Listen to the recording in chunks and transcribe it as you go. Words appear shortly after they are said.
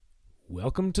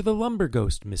Welcome to the Lumber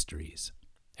Ghost Mysteries,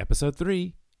 Episode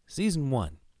 3, Season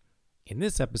 1. In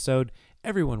this episode,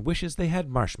 everyone wishes they had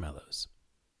marshmallows.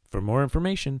 For more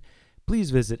information,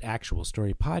 please visit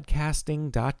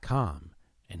actualstorypodcasting.com.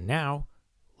 And now,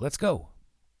 let's go.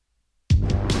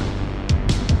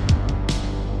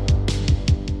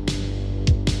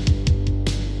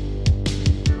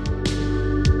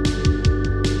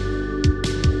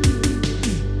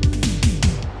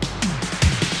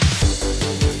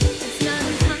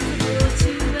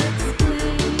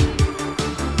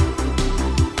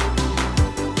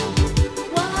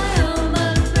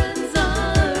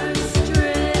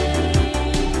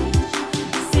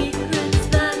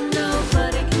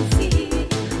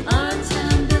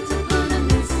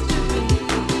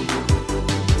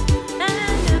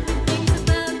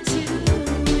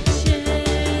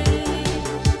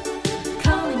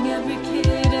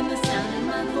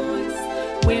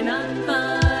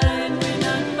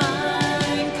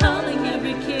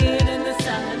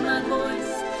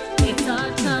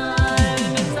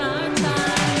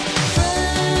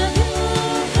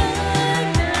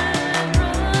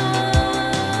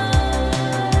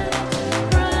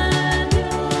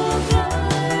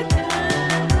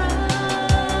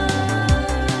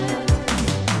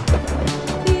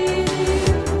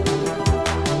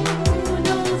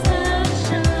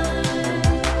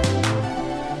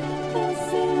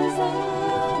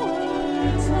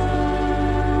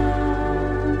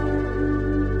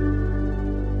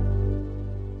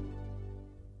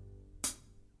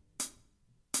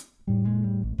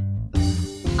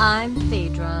 I'm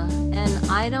Phaedra, and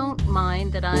I don't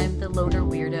mind that I'm the loner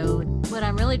weirdo. What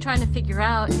I'm really trying to figure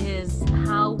out is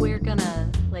how we're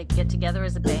gonna, get together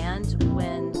as a band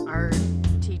when our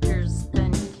teacher's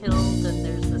been killed and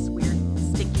there's this weird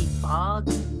sticky fog.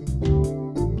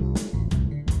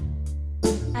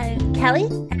 I'm Kelly,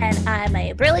 and I'm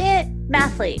a brilliant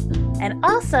mathlete. And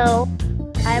also,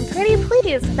 I'm pretty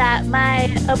pleased that my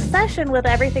obsession with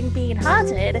everything being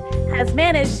haunted has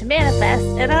managed to manifest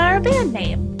in our band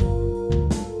name.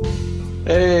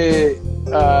 Hey,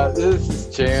 this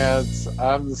is Chance.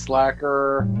 I'm the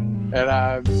slacker, and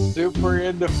I'm super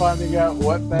into finding out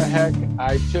what the heck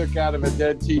I took out of a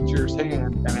dead teacher's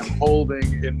hand and I'm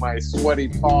holding in my sweaty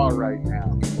paw right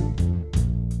now.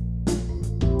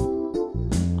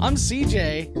 I'm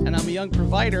CJ, and I'm a young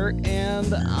provider,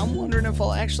 and I'm wondering if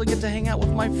I'll actually get to hang out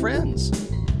with my friends.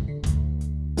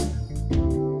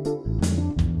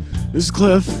 This is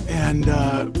Cliff, and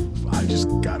I just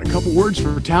got a couple words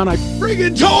for town. I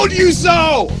friggin' told you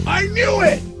so! I knew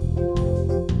it!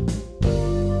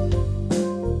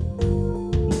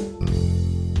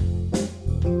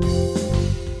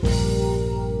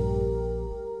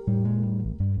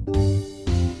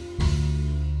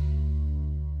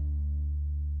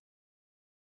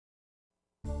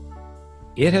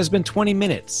 It has been 20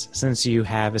 minutes since you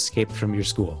have escaped from your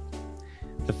school.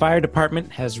 The fire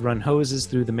department has run hoses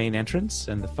through the main entrance,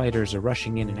 and the fighters are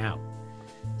rushing in and out.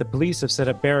 The police have set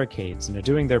up barricades and are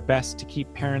doing their best to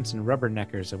keep parents and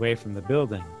rubberneckers away from the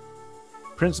building.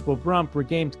 Principal Brump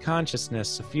regained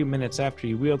consciousness a few minutes after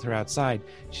you wheeled her outside.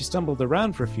 She stumbled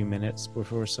around for a few minutes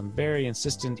before some very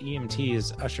insistent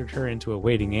EMTs ushered her into a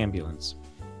waiting ambulance.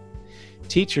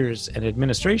 Teachers and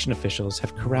administration officials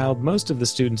have corralled most of the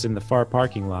students in the far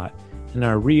parking lot and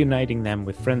are reuniting them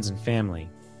with friends and family.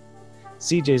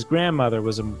 CJ's grandmother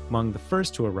was among the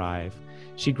first to arrive.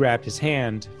 She grabbed his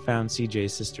hand, found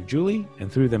CJ's sister Julie,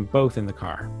 and threw them both in the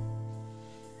car.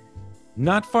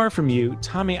 Not far from you,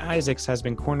 Tommy Isaacs has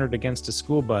been cornered against a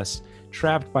school bus,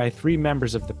 trapped by 3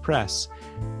 members of the press.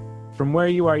 From where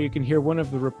you are, you can hear one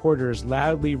of the reporters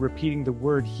loudly repeating the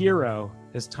word hero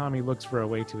as Tommy looks for a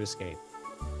way to escape.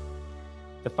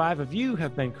 The 5 of you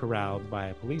have been corralled by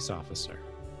a police officer.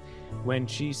 When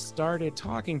she started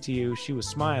talking to you, she was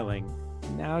smiling.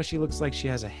 Now she looks like she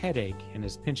has a headache and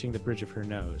is pinching the bridge of her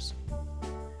nose.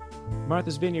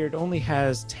 Martha's Vineyard only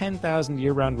has 10,000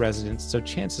 year-round residents, so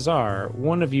chances are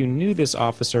one of you knew this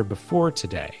officer before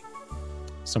today.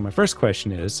 So my first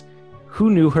question is, who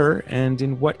knew her and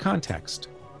in what context?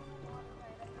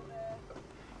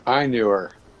 I knew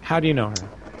her. How do you know her?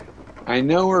 I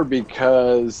know her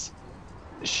because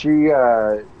she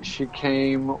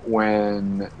came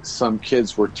when some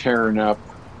kids were tearing up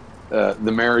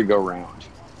the merry-go-round.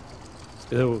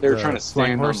 They were trying to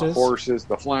stand on the horses,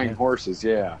 the flying horses,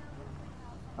 yeah.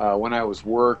 When I was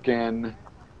working,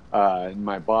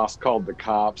 my boss called the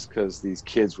cops because these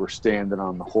kids were standing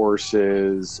on the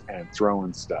horses and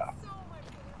throwing stuff.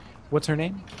 What's her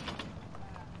name?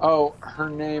 Oh, her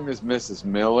name is Mrs.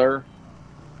 Miller,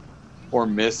 or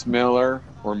Miss Miller.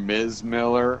 or Ms.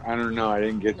 Miller. I don't know. I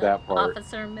didn't get that part.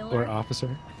 Officer Miller. Or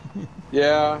officer.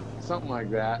 Yeah, something like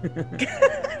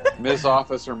that. Miss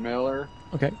Officer Miller.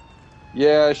 Okay.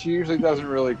 Yeah, she usually doesn't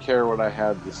really care what I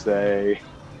have to say.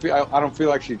 I don't feel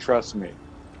like she trusts me.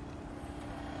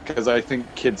 Because I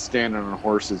think kids standing on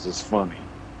horses is funny.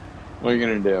 What are you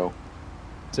going to do?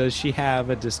 Does she have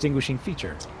a distinguishing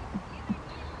feature?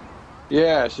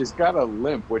 Yeah, she's got a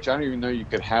limp, which I don't even know you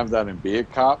could have that and be a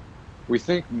cop. We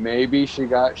think maybe she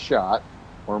got shot,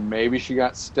 or maybe she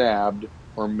got stabbed,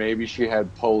 or maybe she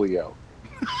had polio.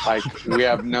 Like, we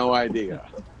have no idea.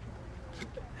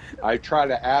 I try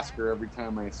to ask her every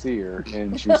time I see her,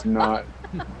 and she's not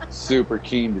super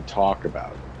keen to talk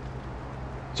about it.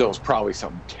 So it's probably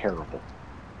something terrible.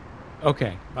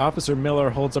 Okay. Officer Miller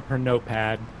holds up her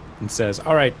notepad and says,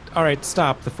 all right,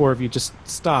 stop, the four of you, just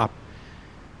stop.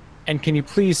 And can you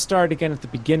please start again at the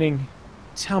beginning?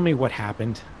 Tell me what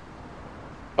happened.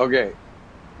 Okay,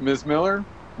 Ms. Miller,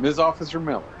 Ms. Officer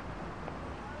Miller,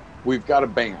 we've got a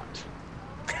band.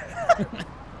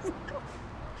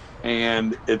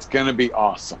 And it's going to be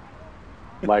awesome.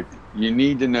 Like, you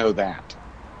need to know that.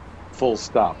 Full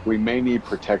stop. We may need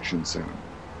protection soon.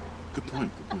 Good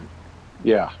point.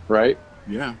 Yeah, right?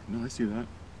 Yeah, no, I see that.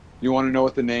 You want to know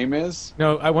what the name is?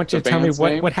 No, I want you The to tell me band's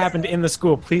name? what happened in the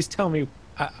school. Please tell me.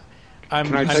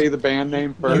 Can I tell you the band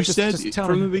name You first? said just tell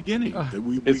from me. the beginning that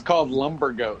we It's called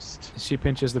Lumber Ghost. She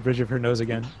pinches the bridge of her nose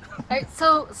again. All right,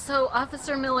 so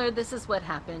Officer Miller, this is what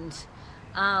happened.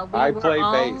 I play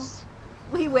bass.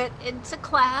 We went into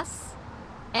class,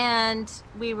 and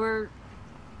we were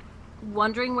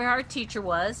wondering where our teacher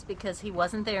was because he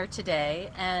wasn't there today.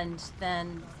 And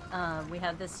then we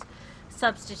had this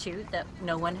substitute that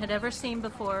no one had ever seen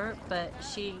before, but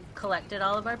she collected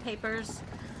all of our papers,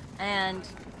 and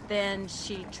then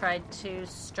she tried to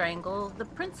strangle the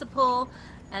principal,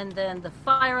 and then the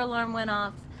fire alarm went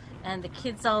off, and the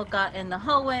kids all got in the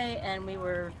hallway, and we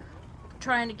were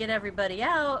trying to get everybody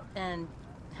out, and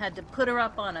had to put her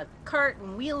up on a cart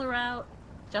and wheel her out.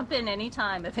 Jump in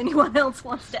anytime if anyone else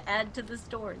wants to add to the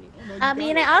story. I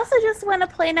mean, I also just want to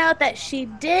point out that she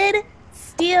did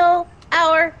steal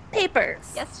our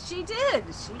papers. Yes, she did.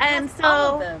 She And has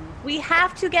all of so them. we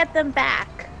have to get them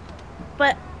back.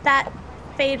 But that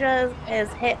Phaedra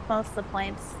has hit most of the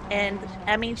points. And,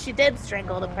 I mean, she did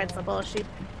strangle the principal. She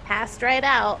passed right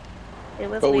out. It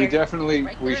was But we weird. definitely,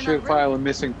 Right we there in should our file room. a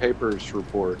missing papers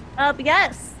report.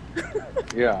 Yes.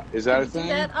 Yeah, is that a Can we do thing?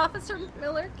 that, Officer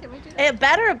Miller? Can we do that? It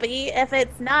better be. If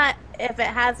it's not, if it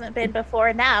hasn't been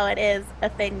before now, it is a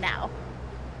thing now.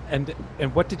 And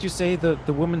what did you say the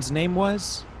woman's name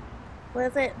was?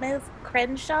 Was it Ms.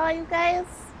 Crenshaw, you guys?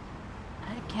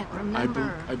 I can't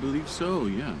remember. I believe so,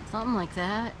 yeah. Something like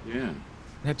that. Yeah.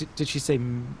 Now, did she say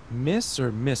Miss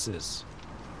or Mrs.?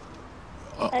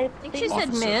 I I think she said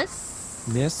Officer. Miss.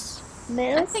 Miss?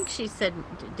 Miss? I think she said,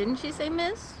 didn't she say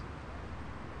Miss?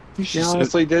 She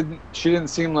honestly didn't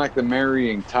seem like the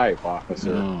marrying type,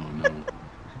 officer. No.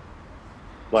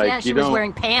 Like, yeah, she you was don't.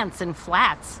 wearing pants and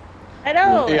flats. I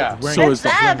know. Yeah. Wearing So What's is the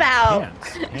that about?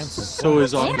 Pants is So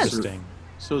is Officer- interesting.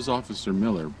 So is Officer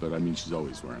Miller, but I mean, she's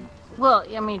always wearing them. Well,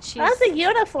 I mean, she's That's a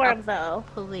uniform, though.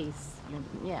 police.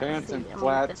 Yeah, Pants see, and I mean,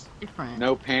 flats, that's different.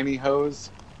 No pantyhose.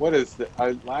 What is that?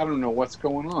 I don't know what's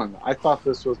going on. I thought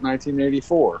this was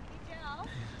 1984.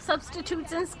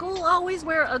 Substitutes in school always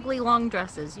wear ugly long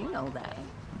dresses. You know that.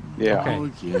 Yeah. Okay.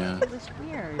 Oh, yeah. It was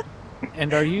weird.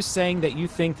 And are you saying that you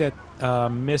think that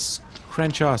Miss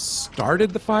Crenshaw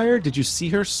started the fire? Did you see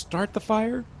her start the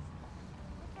fire?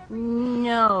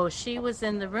 No, she was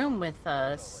in the room with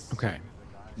us. Okay.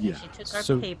 Yeah. She took our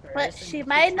So- papers. But and she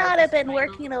might tried not to have been strangle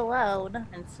working alone. the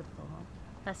principal.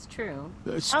 That's true.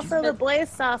 That's Also, the boys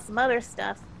saw some other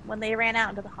stuff when they ran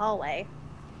out into the hallway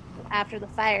after the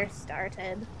fire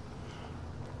started.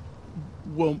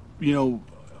 Well,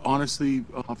 honestly,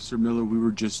 Officer Miller, we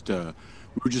were just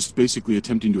basically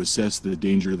attempting to assess the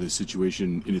danger of the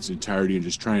situation in its entirety and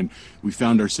just we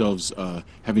found ourselves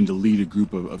having to lead a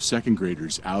group of second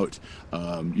graders out.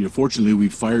 Fortunately, we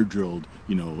fire drilled,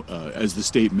 as the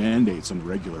state mandates on the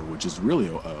regular, which is really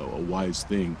a wise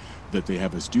thing that they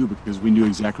have us do, because we knew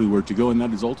exactly where to go, and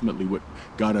that is ultimately what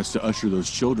got us to usher those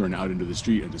children out into the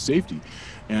street and to safety.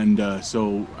 And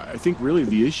so I think really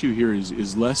the issue here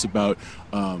is less about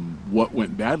what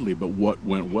went badly, but what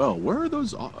went well. Where are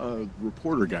those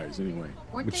reporter guys anyway?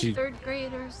 Weren't But they she- third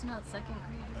graders, not second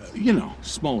graders?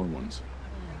 Smaller ones.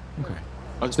 Okay.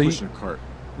 I was So you- pushing a cart.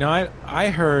 Now, I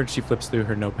heard, she flips through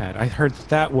her notepad, I heard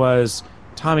that was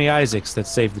Tommy Isaacs that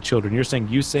saved the children. You're saying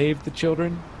you saved the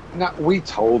children? No, we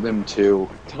told him to.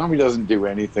 Tommy doesn't do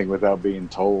anything without being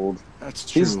told. That's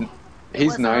true. He's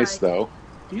was nice alright.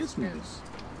 though. He is nice.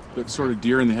 that sort of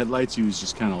deer in the headlights. He was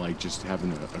just kind of like just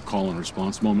having a call and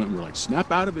response moment. And we're like,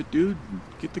 snap out of it, dude.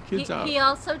 Get the kids out. He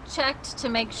also checked to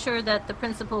make sure that the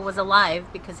principal was alive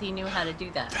because he knew how to do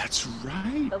that. That's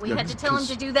right. But we had to tell him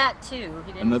to do that too.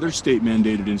 He didn't another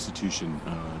state-mandated institution,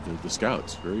 the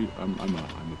Scouts. I'm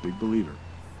a big believer.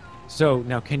 So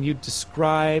now, can you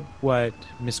describe what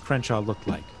Miss Crenshaw looked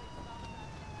like?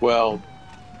 Well,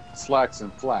 slacks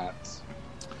and flats.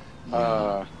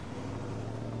 What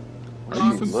do you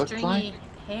long, look stringy like?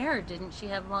 hair. Didn't she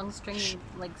have long, stringy,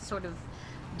 like sort of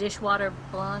dishwater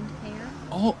blonde hair?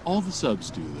 All the subs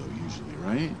do though, usually,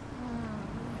 right?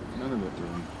 None of it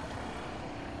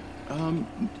really.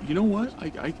 You know what?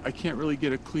 I can't really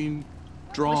get a clean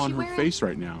draw Was on she her wearing face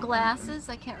right now. Glasses?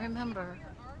 I can't remember.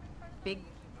 Big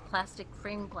plastic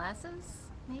frame glasses,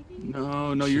 maybe?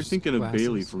 No, you're She's thinking of glasses.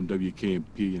 Bailey from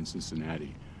WKMP in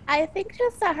Cincinnati. I think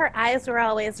just that her eyes were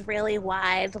always really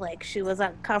wide, like she was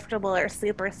uncomfortable or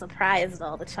super surprised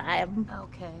all the time.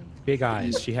 Okay. Big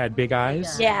eyes. She had big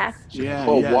eyes. Yeah. Yeah,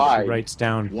 Well, yeah. why? She writes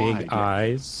down Wide, big yeah.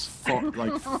 eyes.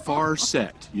 Far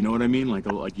set. You know what I mean? Like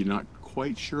you're not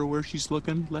quite sure where she's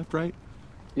looking, left, right.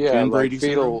 Yeah, Jan like Brady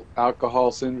fetal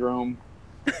alcohol syndrome,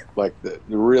 like the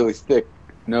really thick.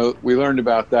 No, we learned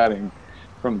about that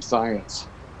from science.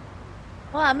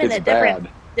 Well, I'm in It's a bad.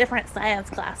 different science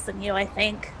class than you, I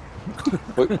think.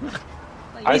 But Well,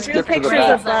 I you drew skipped to the pictures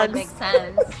back. of That would bugs. make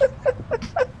sense.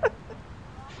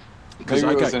 Because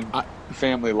maybe it was in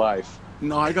family life.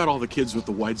 No, I got all the kids with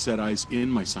the wide set eyes in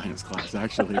my science class.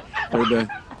 Actually, They're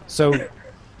So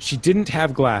she didn't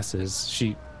have glasses.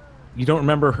 You don't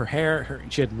remember her hair?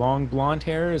 She had long blonde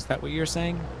hair? Is that what you're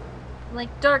saying?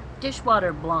 Like dark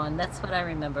dishwater blonde. That's what I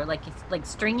remember. Like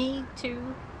stringy too.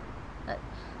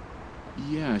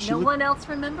 yeah, she No looked, one else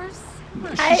remembers.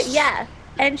 Yeah.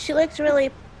 And she looked really,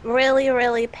 really,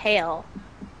 really pale.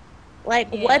 Like,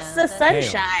 Yeah, what's the that's-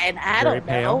 sunshine? I Very don't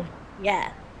pale? know.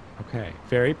 Yeah. Okay.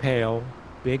 Very pale,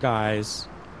 big eyes,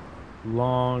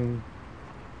 long,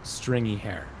 stringy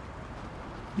hair.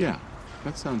 Yeah,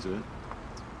 that sounds it.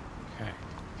 Okay.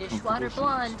 Dishwater Comfortable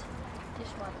blonde.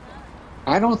 Dishwater blonde.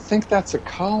 I don't think that's a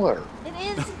color. It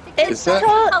is. It's It's that-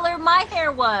 the color my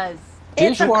hair was.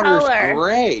 It's a Dishwater's color.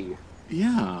 gray,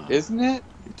 Yeah, isn't it?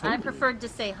 totally. I preferred to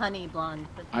say honey blonde,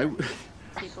 but I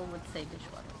people would say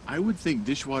dishwater. I would think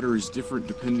dishwater is different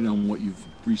depending on what you've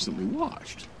recently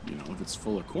washed. You know, if it's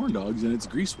full of corn dogs, then it's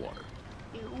grease water.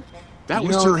 Ew. That You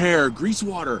was know- her hair, grease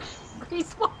water.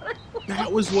 Grease water.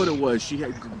 That was what it was. She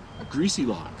had greasy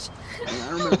locks. I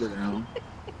remember now.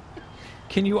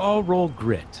 Can you all roll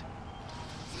grit?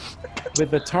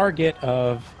 With a target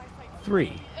of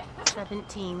 3.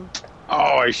 17. Oh,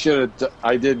 I should have.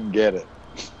 I didn't get it.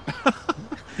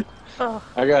 Oh,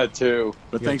 I got a 2.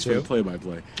 But You thanks for too? the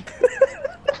play-by-play.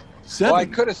 Well, I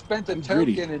 7. could have spent a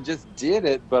Gritty. token and just did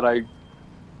it, but I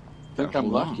think I'm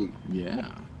Hold on. lucky. Yeah.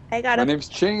 I got My a. name's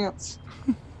Chance.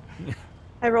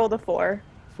 I rolled a 4.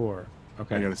 4.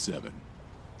 Okay. I got a 7.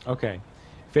 Okay.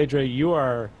 Phaedra, you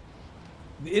are...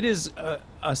 It is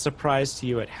a surprise to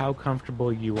you at how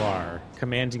comfortable you are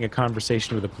commanding a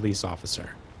conversation with a police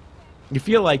officer. You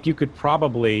feel like you could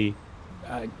probably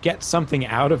get something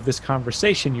out of this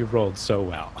conversation. You rolled so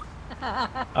well.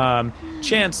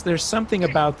 Chance, there's something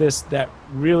about this that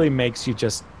really makes you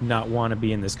just not want to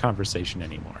be in this conversation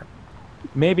anymore.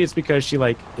 Maybe it's because she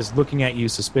is looking at you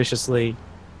suspiciously.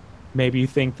 Maybe you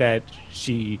think that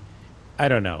she, I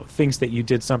don't know, thinks that you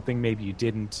did something, maybe you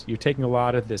didn't. You're taking a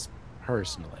lot of this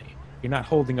personally. You're not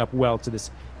holding up well to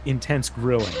this intense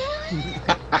grilling.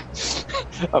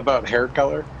 About hair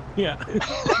color? Yeah.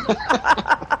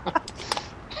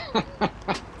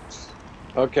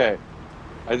 Okay.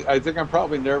 I think I'm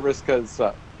probably nervous because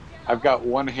I've got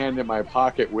one hand in my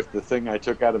pocket with the thing I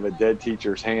took out of a dead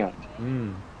teacher's hand.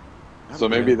 Mm. So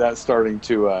maybe that's starting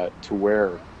to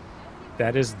wear.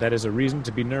 That is a reason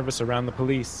to be nervous around the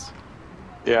police.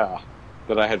 Yeah.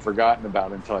 That I had forgotten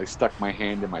about until I stuck my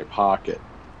hand in my pocket.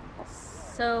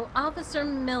 So, Officer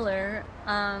Miller,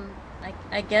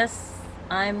 I guess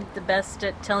I'm the best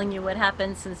at telling you what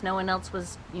happened since no one else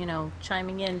was,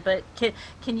 chiming in. But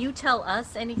can you tell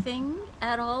us anything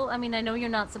at all? I mean, I know you're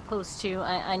not supposed to.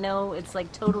 I know it's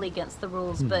totally against the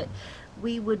rules, but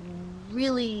we would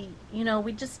really,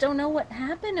 we just don't know what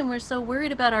happened, and we're so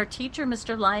worried about our teacher,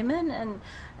 Mr. Lyman,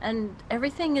 and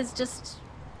everything is just.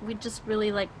 We'd just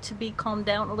really like to be calmed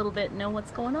down a little bit and know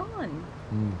what's going on.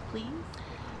 Please?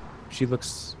 She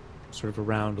looks sort of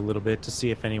around a little bit to see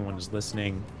if anyone is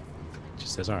listening. She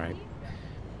says, all right.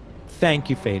 Thank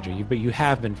you, Phaedra, but you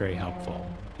have been very helpful.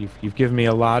 You've given me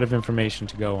a lot of information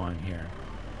to go on here.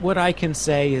 What I can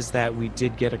say is that we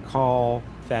did get a call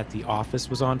that the office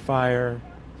was on fire.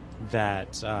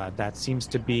 that that seems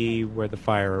to be where the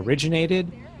fire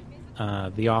originated.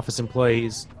 The office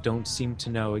employees don't seem to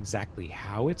know exactly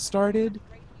how it started.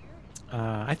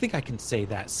 I think I can say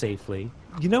that safely.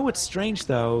 You know what's strange,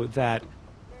 though, that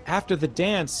after the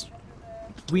dance,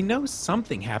 we know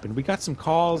something happened. We got some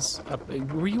calls.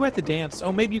 Were you at the dance?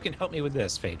 Oh, maybe you can help me with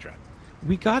this, Phaedra.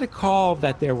 We got a call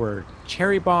that there were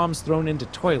cherry bombs thrown into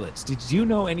toilets. Did you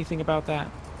know anything about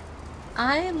that?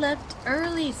 I left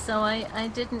early, so I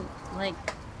didn't,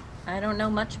 I don't know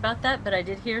much about that, but I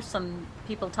did hear some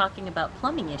people talking about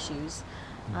plumbing issues.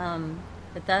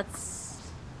 But that's,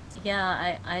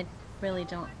 I really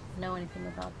don't know anything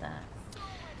about that.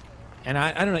 And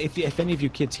I don't know, if any of you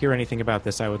kids hear anything about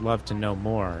this, I would love to know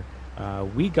more.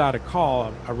 We got a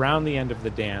call around the end of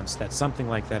the dance that something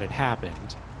like that had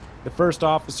happened. The first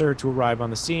officer to arrive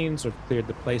on the scene sort of cleared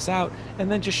the place out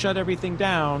and then just shut everything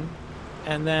down.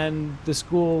 And then the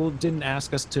school didn't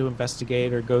ask us to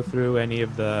investigate or go through any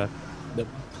of the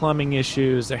plumbing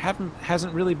issues. There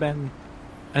hasn't really been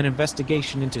an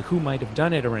investigation into who might have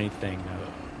done it or anything.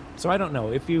 So I don't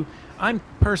know. I'm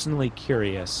personally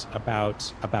curious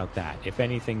about that. If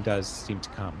anything does seem to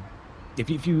come,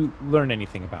 if you learn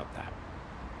anything about that,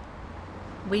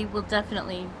 we will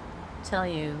definitely tell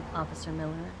you, Officer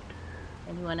Miller.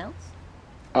 Anyone else?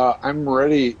 I'm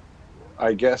ready.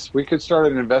 I guess we could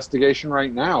start an investigation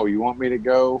right now. You want me to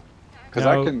go? Because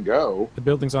I can go. The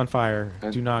building's on fire.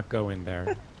 Do not go in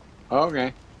there.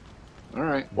 Okay. All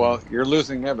right. Well, you're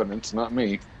losing evidence, not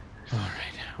me. All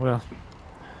right. Well,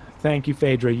 thank you,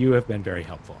 Phaedra. You have been very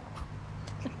helpful.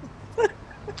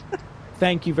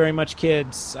 Thank you very much,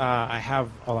 kids. I have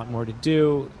a lot more to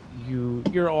do.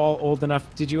 You're all old enough.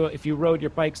 If you rode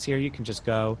your bikes here, you can just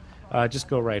go. Just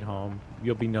go right home.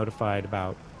 You'll be notified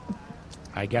about,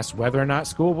 I guess, whether or not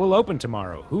school will open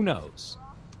tomorrow. Who knows?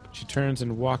 She turns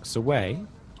and walks away.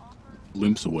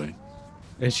 Limps away.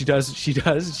 And she does. She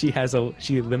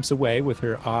limps away with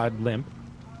her odd limp.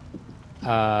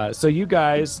 So you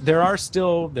guys,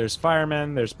 there's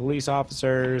firemen, there's police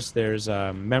officers, there's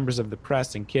members of the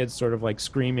press and kids sort of like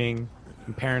screaming,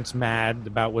 and parents mad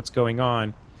about what's going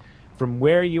on. From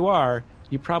where you are,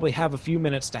 you probably have a few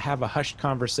minutes to have a hushed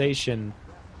conversation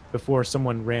before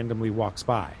someone randomly walks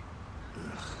by.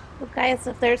 Well, guys,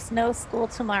 if there's no school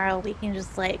tomorrow, we can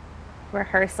just,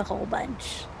 rehearse a whole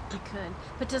bunch. We could.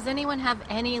 But does anyone have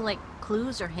any,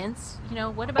 clues or hints?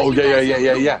 What about you guys?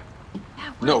 Yeah.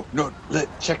 No,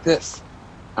 check this.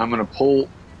 I'm going to pull,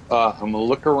 I'm going to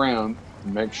look around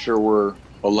and make sure we're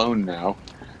alone now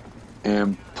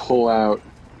and pull out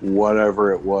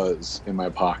whatever it was in my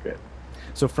pocket.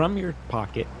 So from your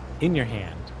pocket, in your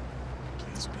hand,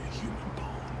 Please be a human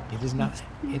bone. it is not.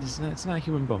 It's not a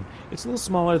human bone. It's a little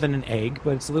smaller than an egg,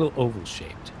 but it's a little oval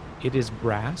shaped. It is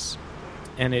brass,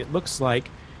 and it looks like,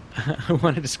 I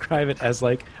want to describe it as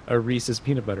like a Reese's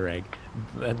peanut butter egg.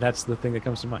 And that's the thing that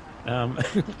comes to mind.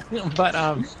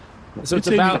 So it's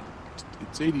about...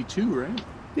 It's 82, right?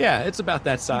 Yeah, it's about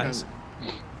that size.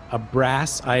 A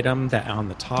brass item that on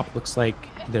the top looks like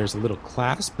there's a little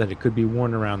clasp that it could be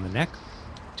worn around the neck.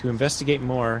 To investigate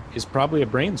more is probably a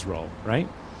brains roll, right?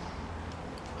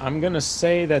 I'm going to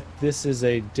say that this is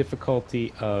a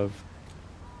difficulty of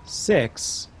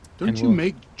 6. Don't you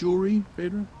make jewelry,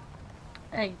 Phaedra?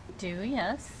 I do,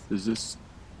 yes. Does this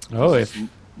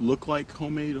look like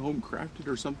homemade, home crafted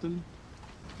or something?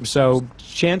 So,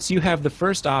 Chance, you have the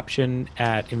first option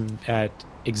at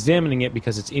examining it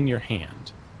because it's in your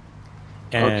hand.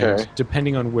 And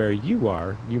depending on where you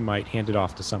are, you might hand it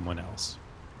off to someone else,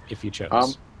 if you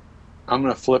chose. I'm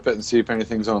going to flip it and see if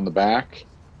anything's on the back.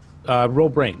 Roll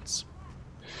brains.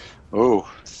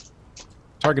 Oh.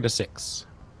 Target a 6.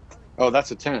 Oh,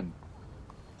 that's a 10.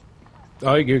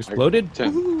 Oh, you exploded?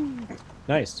 10.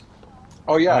 Nice.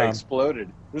 Oh, yeah, I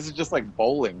exploded. This is just like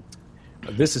bowling.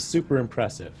 This is super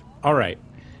impressive. All right.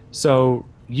 So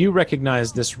you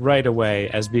recognize this right away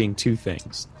as being 2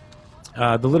 things.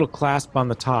 The little clasp on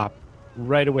the top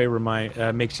right away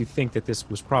makes you think that this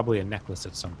was probably a necklace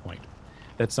at some point,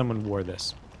 that someone wore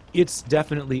this. It's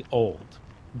definitely old.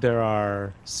 There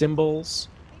are symbols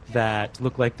that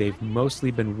look like they've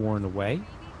mostly been worn away.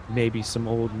 Maybe some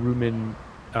old Roman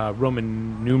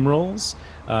numerals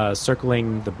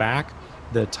circling the back.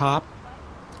 The top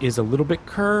is a little bit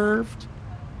curved,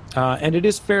 and it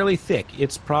is fairly thick.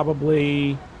 It's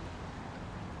probably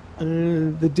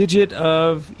the digit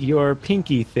of your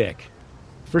pinky thick.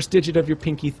 First digit of your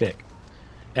pinky thick.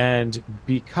 And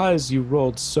because you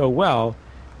rolled so well,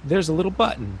 there's a little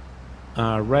button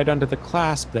right under the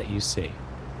clasp that you see.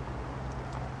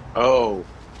 Oh.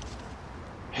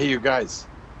 Hey, you guys.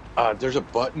 There's a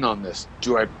button on this.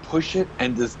 Do I push it,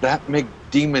 and does that make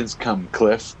demons come,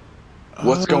 Cliff?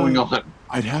 What's going on?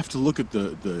 I'd have to look at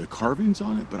the carvings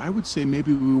on it, but I would say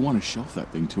maybe we want to shelf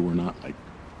that thing till we're not like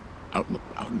out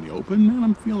in the open. Man,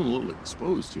 I'm feeling a little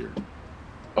exposed here.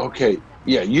 Okay,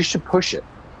 yeah, you should push it.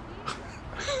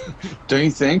 Don't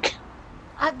you think?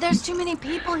 There's too many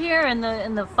people here, and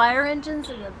the fire engines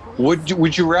and the police.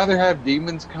 Would you rather have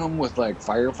demons come with like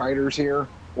firefighters here,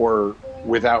 or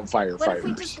without firefighters? What if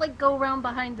we just like go around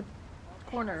behind the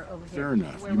corner over here? Fair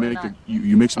enough. where You we're make not-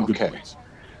 you make some good Okay. points.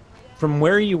 From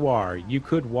where you are, you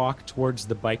could walk towards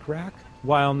the bike rack.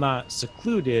 While not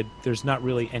secluded, there's not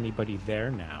really anybody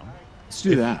there now. Let's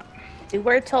do that. We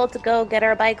were told to go get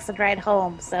our bikes and ride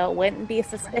home, so it wouldn't be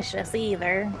suspicious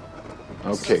either.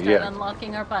 Let's Okay, just start yeah.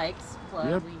 unlocking our bikes while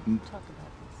Yep. we talk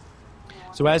about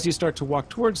this. So as you start to walk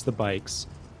towards the bikes,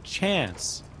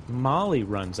 Chance, Molly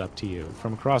runs up to you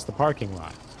from across the parking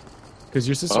lot. Because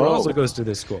your sister Oh. also goes to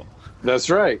this school. That's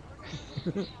right.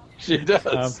 She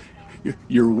does.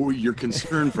 Your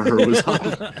concern for her was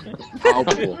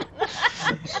palpable.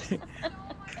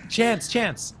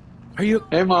 Chance, are you...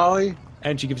 Hey, Molly.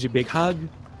 And she gives you a big hug.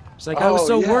 She's like, I was Oh,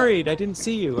 so yeah. worried. I didn't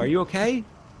see you. Are you okay?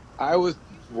 I was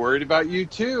worried about you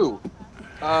too.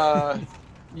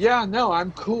 Yeah, no,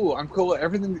 I'm cool. I'm cool.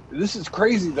 Everything. This is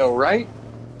crazy though, right?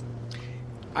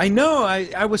 I know.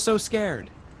 I was so scared.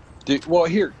 Well,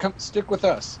 here, come stick with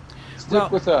us. Stick Well-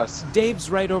 with us. Dave's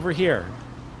right over here.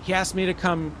 He asked me to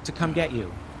come get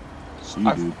you. See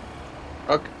you, dude.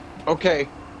 Okay.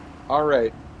 All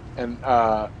right. And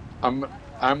I'm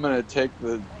gonna take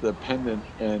the pendant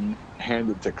and hand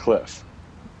it to Cliff.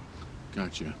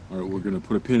 Gotcha. All right, we're gonna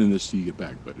put a pin in this till you get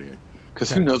back, buddy. Because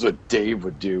who knows what Dave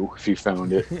would do if he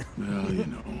found it?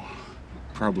 Well,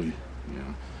 probably,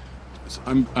 yeah. So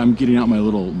I'm getting out my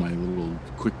little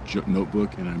quick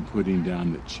notebook, and I'm putting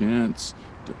down that Chance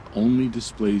only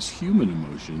displays human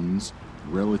emotions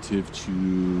relative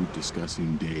to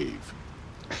discussing Dave.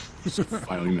 So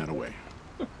filing that away.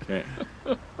 Okay.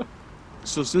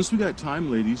 So since we got time,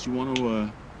 ladies, you want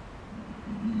to?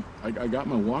 I got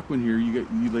my Walkman here. You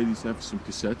ladies have some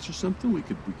cassettes or something? We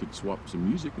could swap some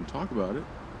music and talk about it.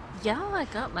 Yeah, I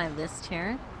got my list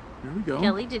here. Here we go.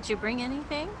 Kelly, did you bring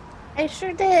anything? I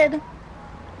sure did.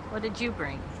 What did you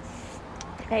bring?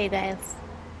 Hey guys,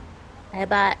 I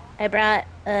brought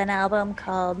an album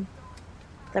called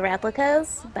The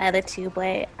Replicas by the Two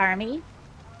Boy Army.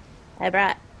 I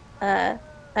brought an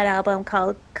album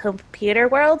called Computer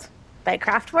World by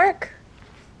Kraftwerk.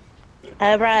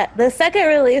 I brought the second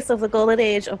release of The Golden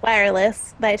Age of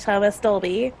Wireless by Thomas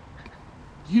Dolby.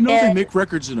 You know they And- make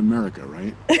records in America,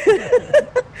 right?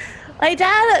 My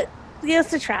dad used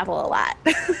to travel a lot.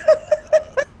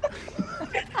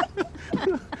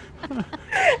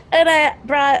 And I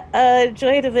brought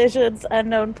Joy Division's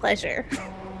Unknown Pleasure.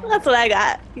 That's what I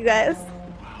got, you guys.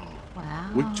 Wow.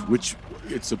 Which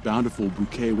it's a bountiful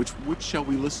bouquet. Which shall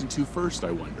we listen to first,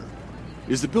 I wonder?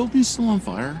 Is the building still on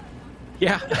fire?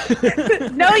 Yeah.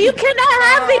 No, you cannot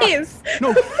have these.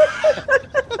 No.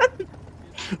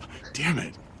 Damn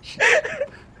it.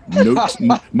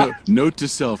 Note to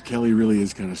self, Kelly really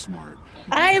is kind of smart.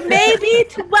 I may be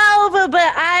 12,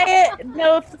 but I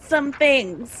know some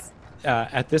things.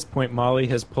 At this point, Molly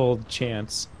has pulled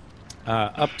Chance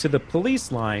up to the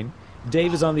police line.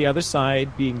 Dave is on the other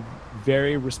side, being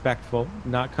very respectful,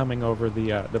 not coming over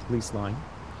the police line.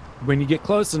 When you get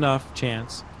close enough,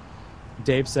 Chance,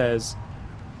 Dave says,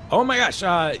 "Oh my gosh,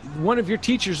 one of your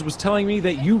teachers was telling me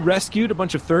that you rescued a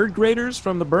bunch of third graders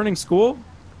from the burning school."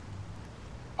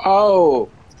 Oh,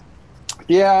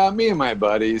 yeah, me and my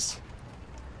buddies.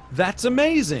 That's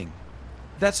amazing.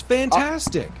 That's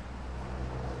fantastic.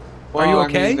 Well, you I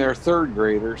okay? mean, they're third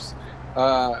graders.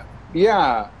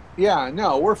 Yeah,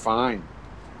 no, we're fine.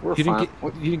 We're You fine.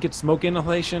 didn't get smoke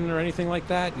inhalation or anything like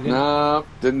that? You didn't- No,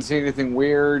 didn't see anything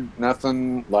weird.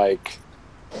 Nothing like.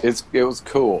 It was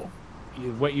cool.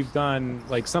 What you've done,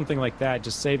 like something like that,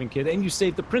 just saving kids, and you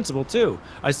saved the principal too.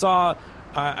 I saw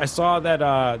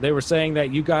that they were saying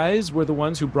that you guys were the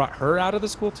ones who brought her out of the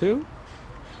school too.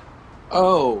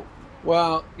 Oh,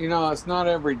 well, it's not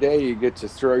every day you get to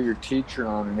throw your teacher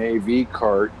on an AV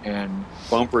cart and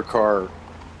bumper car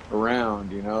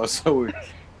around, So,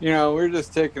 we're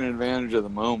just taking advantage of the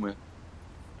moment.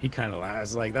 He kind of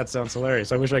laughs like, that sounds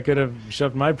hilarious. I wish I could have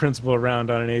shoved my principal around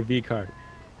on an AV cart.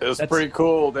 It was That's- pretty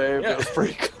cool, Dave. Yeah. It was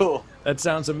pretty cool. That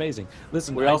sounds amazing.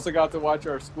 Listen, We also got to watch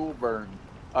our school burn,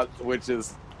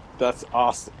 that's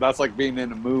awesome. That's like being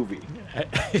in a movie.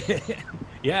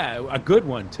 yeah, a good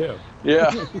one too.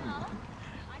 Yeah.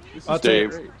 This I'll is tell you-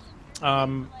 great.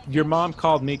 Your mom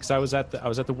called me because I was at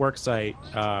the work site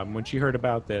when she heard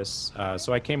about this.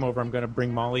 So I came over. I'm going to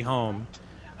bring Molly home.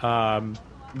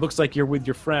 Looks like you're with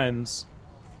your friends.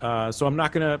 So I'm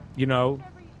not going to,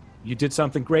 you did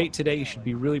something great today. You should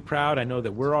be really proud. I know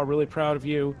that we're all really proud of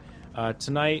you.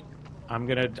 Tonight, I'm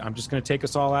just going to take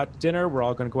us all out to dinner. We're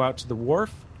all going to go out to the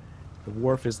Wharf. The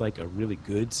Wharf is like a really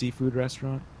good seafood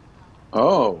restaurant.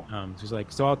 Oh. She's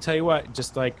like, so I'll tell you what,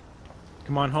 just like,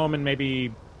 come on home in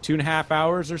maybe 2.5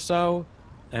 hours or so,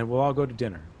 and we'll all go to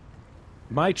dinner.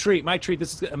 My treat.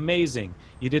 This is amazing.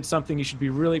 You did something you should be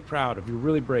really proud of. You're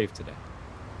really brave today.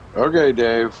 Okay,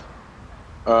 Dave.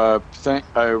 I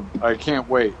can't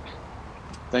wait.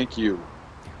 Thank you.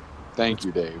 Thank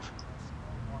you, Dave.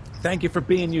 Thank you for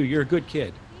being you. You're a good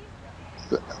kid.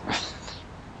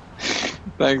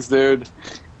 Thanks, dude.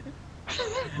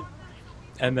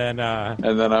 And then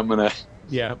I'm gonna.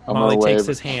 Yeah, I'm Molly gonna takes wave.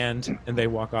 his hand, and they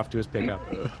walk off to his pickup.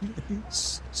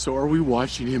 So are we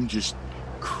watching him just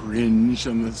cringe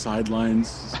on the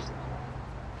sidelines?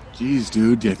 Jeez,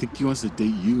 dude, I think he wants to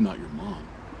date you, not your mom.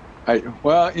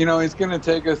 He's gonna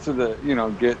take us to the,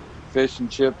 get fish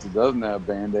and chips that doesn't have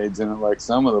Band-Aids in it like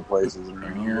some of the places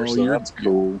around here. So that's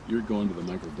cool. You're going to the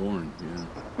Michael Dorn,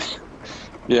 yeah.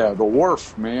 Yeah, the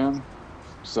Wharf, man.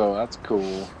 So that's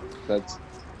cool.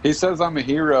 He says I'm a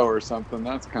hero or something.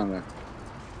 That's kind of...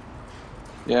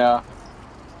 Yeah.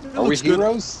 Are we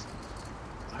heroes?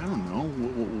 I don't know.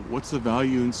 What's the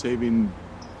value in saving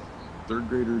third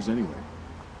graders anyway?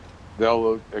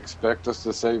 They'll expect us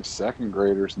to save second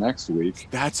graders next week.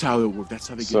 That's how it works. That's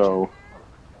how they get you.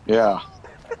 Yeah.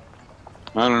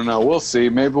 I don't know. We'll see.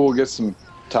 Maybe we'll get some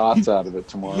tots out of it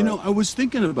tomorrow. I was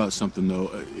thinking about something,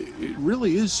 though. It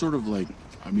really is sort of like...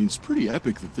 it's pretty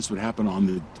epic that this would happen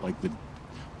on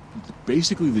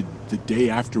basically the day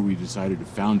after we decided to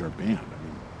found our band.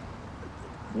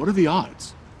 What are the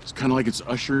odds? It's kind of like it's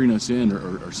ushering us in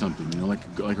or something, like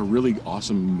a really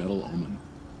awesome metal omen.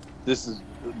 This is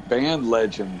band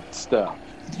legend stuff.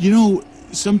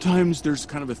 Sometimes there's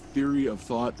kind of a theory of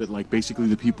thought that basically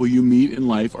the people you meet in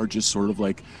life are just sort of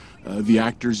like the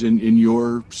actors in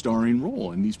your starring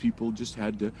role, and these people just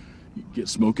had to get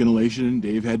smoke inhalation.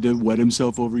 Dave had to wet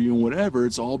himself over you and whatever.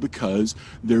 It's all because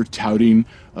they're touting,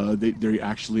 they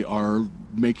actually are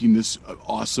making this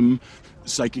awesome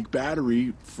psychic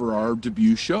battery for our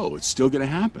debut show. It's still going to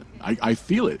happen. I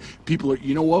feel it. People are,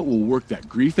 we'll work that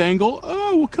grief angle.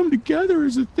 Oh, we'll come together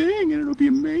as a thing and it'll be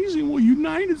amazing. We'll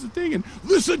unite as a thing and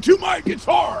listen to my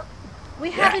guitar.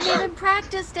 We haven't even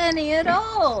practiced any at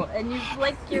all, and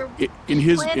you're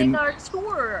planning our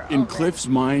tour. In Cliff's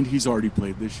mind, he's already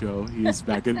played this show. He's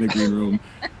back in the green room.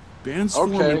 Bands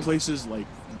form in places like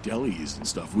delis and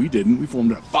stuff. We didn't. We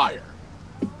formed at Fire.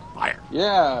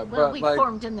 Yeah, well, we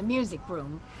formed in the music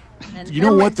room. And you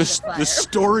know what? The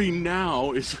story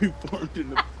now is we formed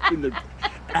in the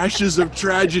ashes of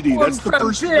tragedy. That's the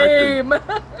first record.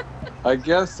 I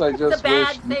guess I just It's a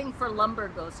bad thing for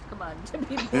Lumberghost, come on, to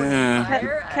be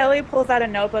fire. Kelly pulls out a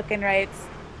notebook and writes,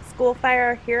 "School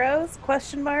Fire Heroes, ?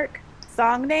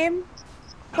 Song name, ?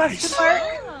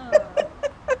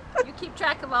 You keep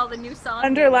track of all the new songs.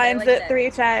 Underlines it 3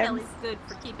 times. Kelly's good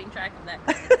for keeping track of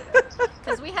that.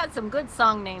 Because we had some good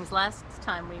song names last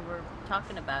time we were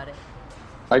talking about it.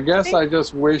 I guess I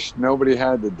just wish nobody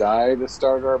had to die to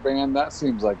start our band. That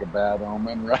seems like a bad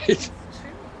omen, right?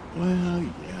 Well,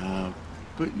 yeah,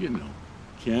 but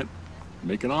can't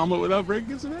make an omelet without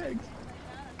breaking some eggs.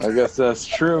 I guess that's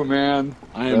true, man.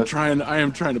 I am trying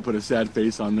to put a sad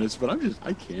face on this, but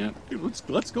I can't.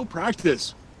 Let's go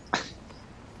practice.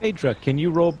 Phaedra, can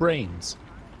you roll brains?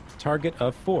 Target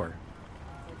of 4.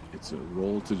 It's a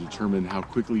roll to determine how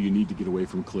quickly you need to get away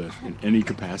from Cliff in any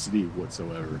capacity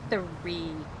whatsoever.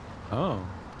 3. Oh,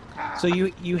 so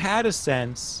you had a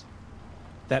sense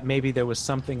that maybe there was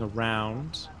something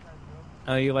around.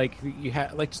 You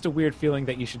had just a weird feeling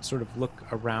that you should sort of look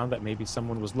around, that maybe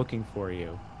someone was looking for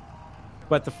you.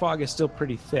 But the fog is still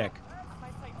pretty thick,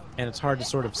 and it's hard to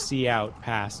sort of see out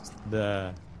past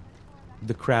the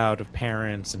crowd of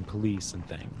parents and police and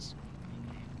things.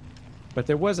 But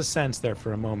there was a sense there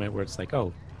for a moment where it's like,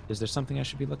 oh, is there something I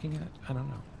should be looking at? I don't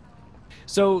know.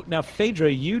 So now, Phaedra,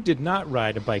 you did not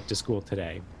ride a bike to school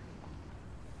today.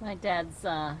 My dad's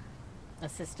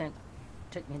assistant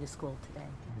took me to school today.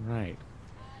 Right.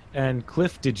 And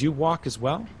Cliff, did you walk as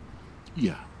well?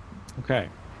 Yeah. Okay.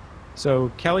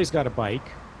 So Kelly's got a bike.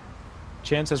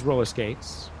 Chance has roller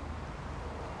skates.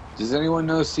 Does anyone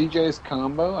know CJ's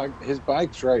combo? His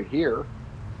bike's right here.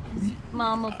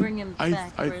 Mom will bring him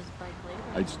back for his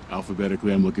bike later.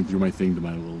 Alphabetically, I'm looking through my thing to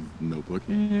my little notebook,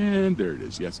 and there it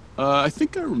is, yes. I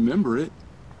think I remember it.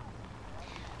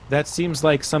 That seems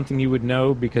like something you would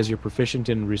know because you're proficient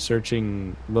in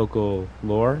researching local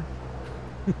lore.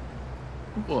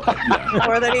 Well, yeah.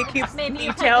 Or that he keeps Maybe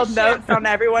you've had detailed to share- notes on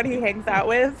everyone he hangs out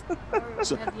with. Or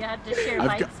So, have you had to share I've,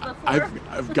 bikes got, before?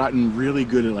 I've gotten really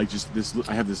good at like just this.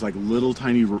 I have this like little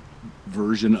tiny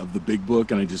version of the big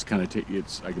book, and I just kind of take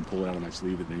it. I can pull it out of my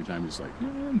sleeve at any time. It's like,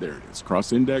 there it is,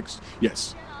 cross-indexed.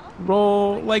 Yes.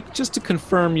 Roll, like, just to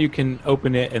confirm you can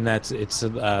open it and it's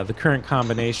the current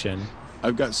combination.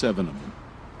 I've got 7 of them.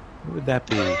 What would that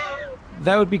be?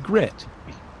 That would be grit.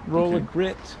 Roll a Okay.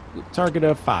 grit, target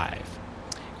of 5.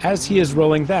 As he is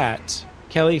rolling that,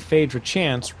 Kelly, Phaedra,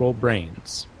 Chance roll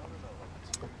brains.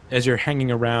 As you're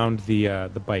hanging around the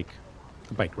bike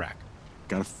rack.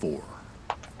 Got a 4.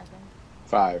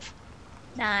 5.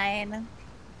 9.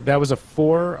 That was a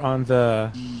 4 on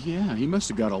the... Yeah, he must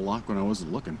have got a lock when I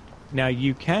wasn't looking. Now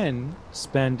you can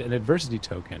spend an adversity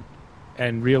token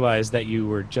and realize that you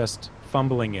were just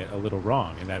fumbling it a little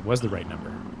wrong, and that was the right number.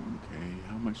 Okay,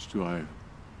 how much do I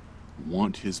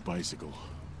want his bicycle?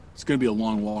 It's going to be a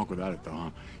long walk without it, though, huh?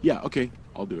 Yeah, okay,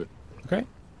 I'll do it. Okay?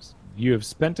 You have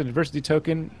spent an adversity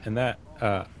token, and that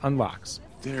unlocks.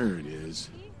 There it is.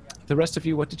 The rest of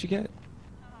you, what did you get?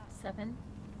 7.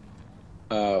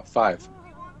 5.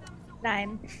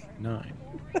 9. 9.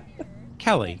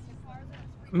 Kelly,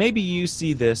 maybe you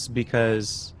see this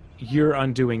because you're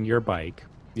undoing your bike.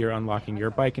 You're unlocking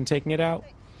your bike and taking it out.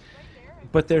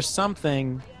 But there's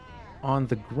something on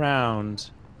the ground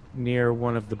near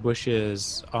one of the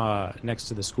bushes next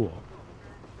to the school.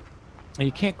 And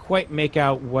you can't quite make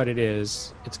out what it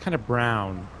is. It's kind of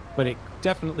brown, but it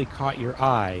definitely caught your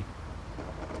eye.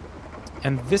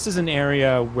 And this is an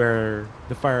area where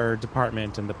the fire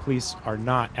department and the police are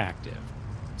not active.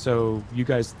 So you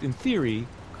guys, in theory,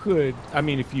 could... I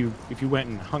mean, if you went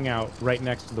and hung out right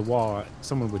next to the wall,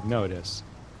 someone would notice.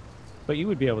 But you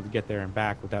would be able to get there and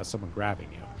back without someone grabbing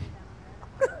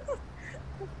you.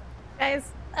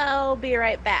 Guys, I'll be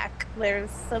right back. There's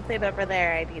something over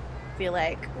there I feel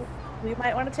like we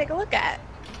might want to take a look at.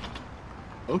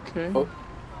 Okay. Oh,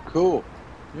 cool.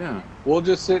 Yeah. We'll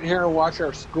just sit here and watch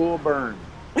our school burn.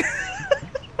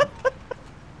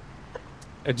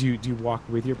 Do you walk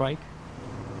with your bike?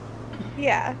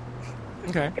 Yeah.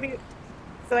 Okay.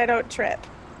 So I don't trip.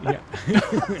 Yeah.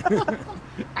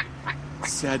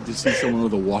 Sad to see someone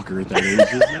with a walker at that age,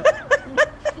 isn't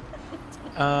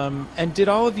it? And did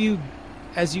all of you,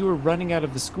 as you were running out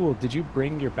of the school, did you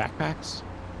bring your backpacks?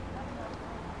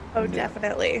 Oh,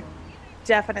 definitely.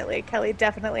 Definitely. Kelly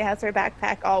definitely has her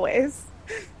backpack always.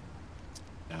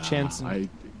 Chance.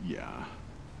 Yeah.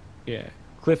 Yeah.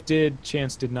 Cliff did.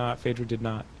 Chance did not. Phaedra did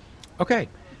not. Okay.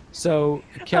 So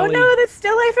Kelly. Oh no, the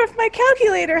still life of my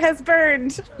calculator has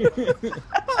burned.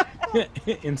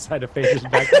 Inside of Phaedra's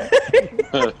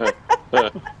backpack.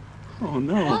 Oh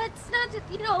no. Well, it's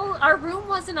not, our room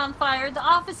wasn't on fire. The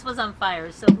office was on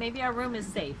fire, so maybe our room is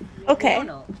safe. Okay. We don't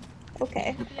know.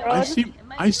 Okay.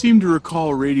 I seem to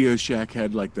recall Radio Shack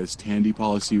had like this handy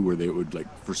policy where they would, like,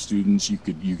 for students you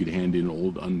could hand in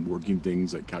old unworking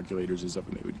things like calculators and stuff,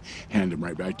 and they would hand them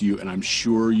right back to you. And I'm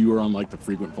sure you were on like the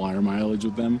frequent flyer mileage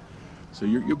with them, so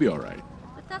you'll be all right.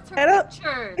 But that's I her don't-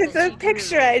 picture. It's that a she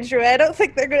picture drew. I drew. I don't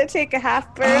think they're going to take a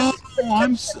half burn.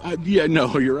 Oh, yeah,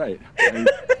 no, you're right.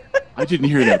 I didn't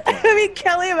hear that part. I mean,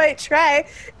 Kelly might try.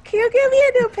 Can you give me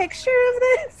a new picture of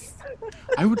this?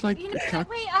 I would like You a know,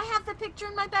 wait, I have the picture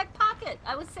in my back pocket.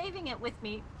 I was saving it with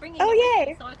me, bringing Oh, it with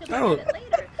yay. me so I could look at it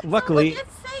later. Luckily- So look,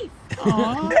 it's safe.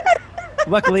 Aw,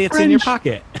 Luckily, it's in your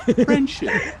pocket.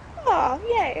 friendship. Oh,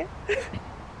 yay.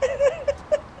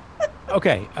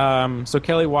 Okay. So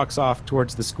Kelly walks off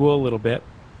towards the school a little bit.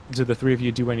 Do the three of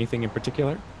you do anything in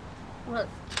particular? Well,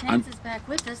 Chance is back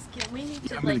with us. We need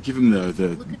to I'm gonna like give him the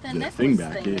look at that the necklace thing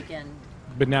back. thing Yeah. again.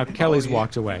 But now Kelly's yeah.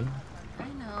 walked away. I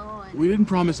know. We didn't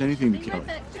promise anything to Be right Kelly.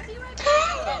 back. She'll be right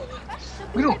back. She'll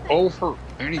be We don't right back. owe her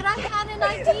But anything. I had an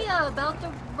idea about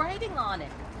the writing on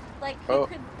it. Like you Oh.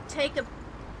 could take a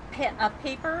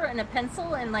paper and a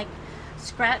pencil and like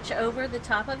scratch over the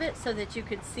top of it so that you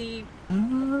could see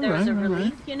there was a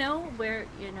relief, where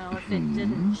if it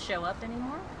didn't show up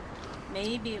anymore,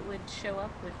 maybe it would show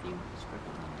up if you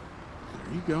scribbled on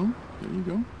it. There you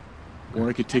go. Or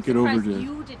I could take I'm it over surprised to.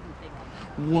 you didn't think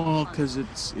of that. Well, because it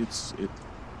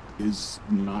is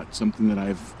not something that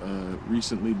I've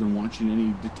recently been watching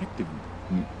any detective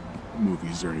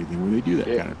movies or anything where they do that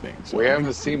Yeah. kind of thing. So We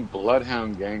haven't seen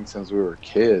Bloodhound Gang since we were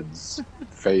kids,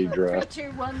 Phaedra.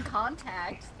 321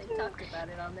 Contact. They talked about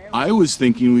it on there. I was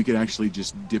thinking we could actually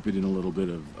just dip it in a little bit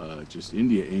of just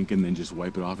India ink and then just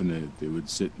wipe it off, and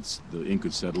the ink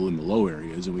would settle in the low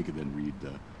areas, and we could then read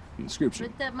the inscription.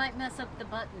 But that might mess up the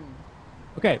button.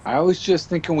 Okay. I was just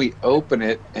thinking we open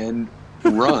it and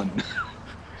run.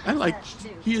 I like. That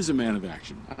too. He is a man of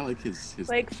action. I like his.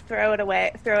 Like, throw it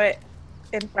away. Throw it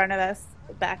in front of us.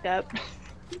 Back up.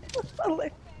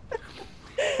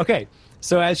 Okay,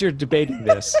 so as you're debating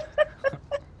this,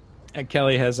 and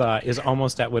Kelly is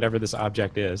almost at whatever this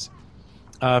object is.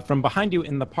 From behind you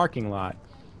in the parking lot,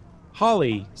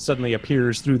 Holly suddenly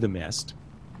appears through the mist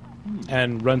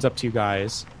and runs up to you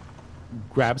guys,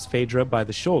 grabs Phaedra by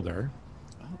the shoulder,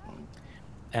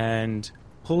 and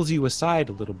pulls you aside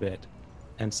a little bit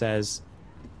and says,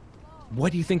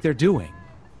 "What do you think they're doing?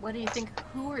 What do you think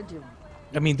who are doing?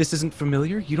 I mean, this isn't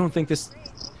familiar? You don't think this..."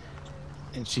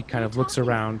 And she kind of looks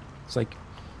around. It's like,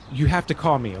 "You have to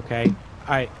call me, okay?"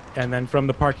 And then from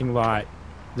the parking lot,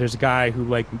 there's a guy who,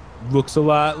 like, looks a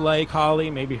lot like Holly,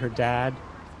 maybe her dad,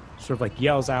 sort of, like,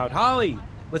 yells out, "Holly,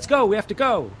 let's go, we have to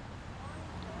go."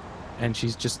 And she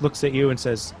just looks at you and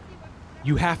says,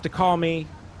 "You have to call me.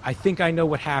 I think I know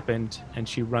what happened." And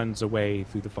she runs away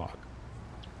through the fog.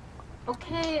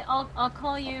 Okay, I'll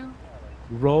call you.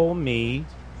 Roll me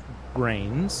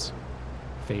brains,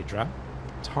 Phaedra.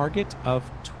 Target of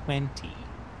 20.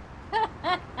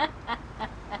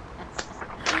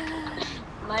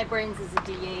 My brains is a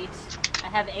D8. I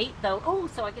have 8 though. Oh,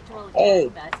 so I get to roll again. Oh,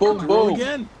 That's boom, still Roll boom.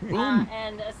 again. Boom.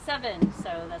 and a 7,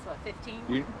 so that's what, 15?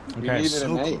 You Okay, needed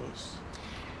so an 8. close.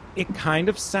 It kind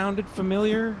of sounded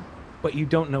familiar, but you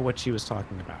don't know what she was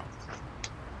talking about.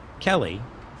 Kelly,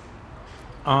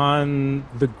 on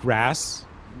the grass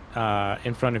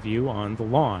in front of you on the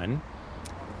lawn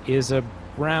is a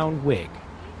brown wig.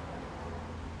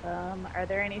 Are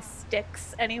there any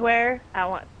sticks anywhere? I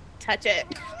want to touch it.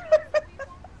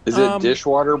 Is it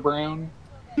dishwater brown?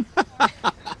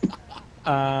 Dishwater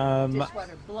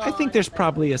blonde. I think there's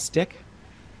probably a stick.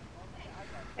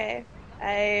 Okay.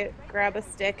 I grab a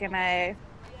stick and I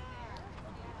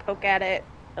poke at it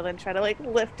and then try to, like,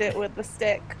 lift it with the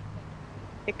stick.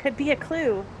 It could be a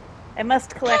clue. I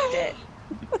must collect it.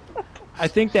 I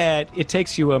think that it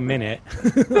takes you a minute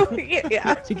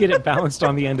Yeah. to get it balanced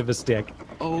on the end of a stick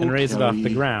Oh, and raise it off the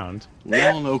Kelly. ground. We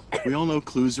all know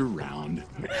clues are round.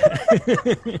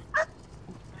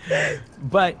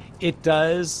 But it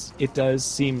does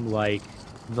seem like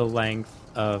the length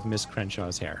of Miss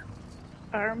Crenshaw's hair.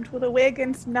 Armed with a wig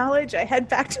and some knowledge, I head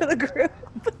back to the group.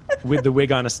 With the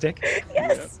wig on a stick?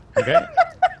 Yes. Okay.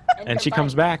 And her she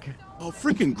comes bike. back. Oh,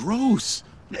 freaking gross!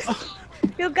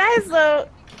 You guys, though,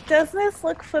 doesn't this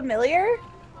look familiar?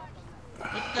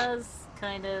 It does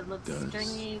kind of look Does.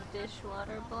 stringy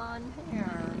dishwater blonde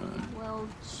hair. Well,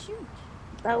 shoot.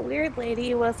 That weird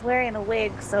lady was wearing a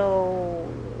wig, so...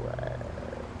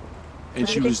 And But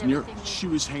she I was think near. everything- She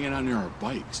was hanging out near our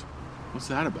bikes. What's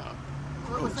that about?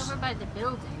 Well, it was Gross. over by the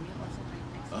building. It wasn't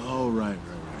right next to Oh, right.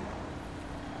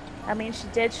 I mean, she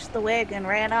ditched the wig and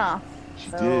ran off. She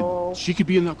So- did. She could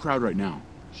be in that crowd right now.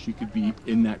 She could be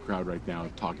in that crowd right now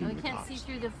talking We to the can't cops. see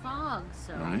through the fog,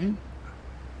 so... Right?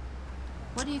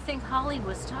 What do you think Holly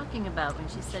was talking about when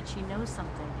she said she knows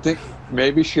something? Think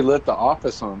maybe she lit the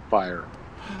office on fire.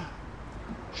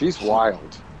 She's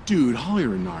wild. Dude, Holly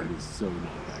Renard is so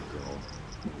not that girl.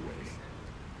 No way.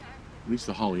 At least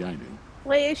the Holly I knew.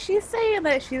 Wait, is she saying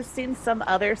that she's seen some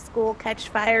other school catch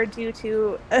fire due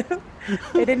to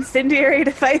an incendiary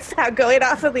device going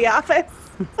off of the office?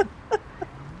 No.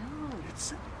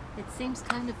 It seems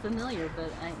kind of familiar,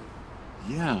 but I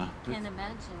Yeah. can't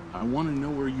imagine. I want to know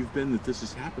where you've been that this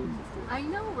has happened before. I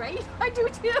know, right? I do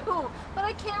too, but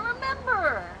I can't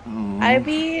remember. Oh. I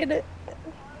mean,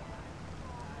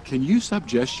 Can you stop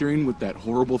gesturing with that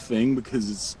horrible thing because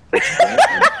it's.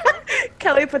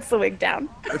 Kelly puts the wig down.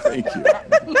 Thank you.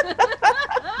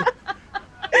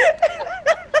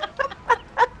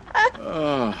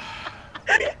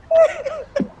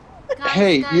 Guys,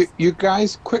 Hey, guys, you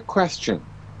guys, quick question.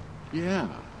 Yeah.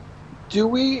 Do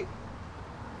we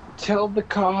tell the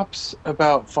cops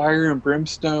about fire and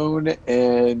brimstone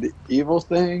and evil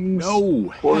things?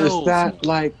 No. Or is hell that no.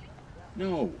 like...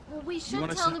 No. well, we should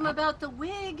wanna tell say- them about the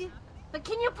wig. But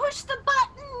can you push the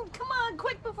button? Come on,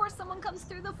 quick, before someone comes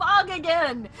through the fog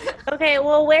again. Okay,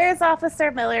 well, where's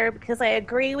Officer Miller? Because I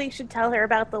agree we should tell her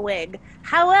about the wig.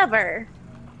 However,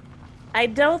 I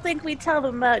don't think we tell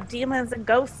them about demons and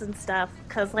ghosts and stuff.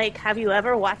 Because, like, have you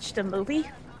ever watched a movie?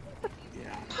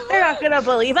 Yeah. They're not going to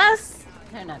believe us.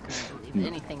 They're not going to believe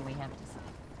anything we have to say.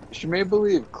 She may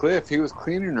believe Cliff. He was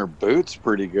cleaning her boots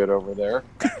pretty good over there.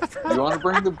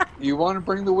 You want to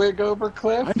bring the wig over,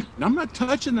 Cliff? I'm not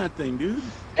touching that thing, dude.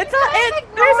 It's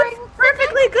there's a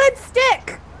perfectly good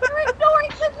stick. You're ignoring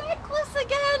the necklace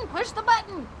again. Push the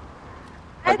button.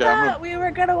 I Okay, I'm thought we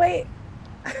were going to wait.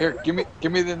 Here, give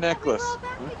me the necklace.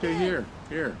 Okay, here.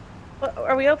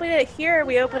 Are we opening it here? Or are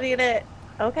we opening it?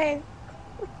 Okay.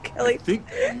 Kelly, I think,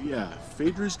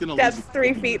 Phaedra's going to that's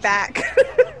 3 feet back.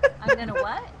 I'm gonna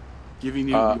what? Giving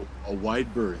you a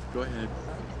wide berth. Go ahead.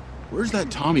 Where's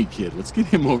that Tommy kid? Let's get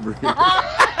him over here.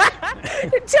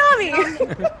 Tommy!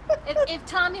 If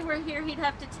Tommy were here, he'd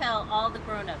have to tell all the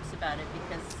grown-ups about it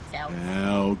because Cal.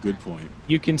 Oh, good point.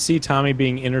 You can see Tommy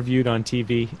being interviewed on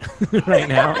TV right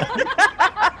now.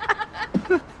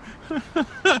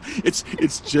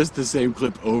 It's just the same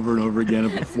clip over and over again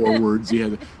of the 4 words he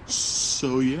had.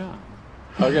 So yeah.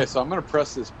 Okay, so I'm gonna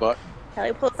press this button.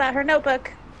 Kelly pulls out her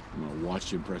notebook. I'm gonna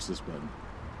watch him press this button.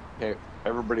 Okay,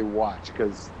 everybody watch,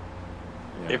 because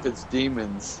if it's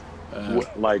demons, I'm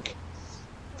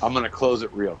gonna close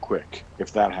it real quick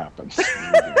if that happens.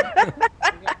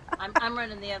 I'm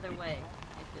running the other way.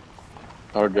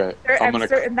 Okay, I'm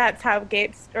certain that's how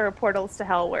gates or portals to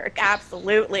hell work.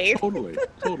 Absolutely. Totally.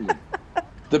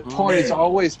 The point is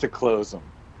always to close them.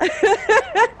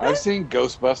 I've seen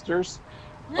Ghostbusters.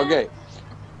 Okay,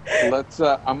 let's.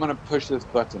 I'm gonna push this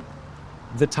button.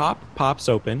 The top pops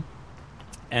open,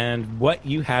 and what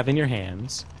you have in your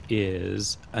hands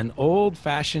is an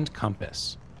old-fashioned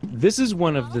compass. This is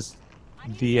one of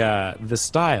the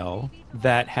style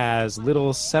that has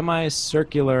little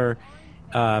semicircular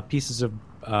pieces of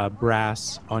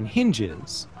brass on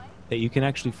hinges that you can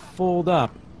actually fold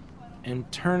up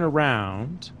and turn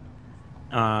around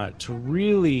to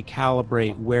really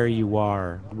calibrate where you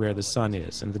are, where the sun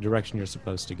is, and the direction you're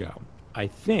supposed to go. I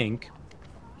think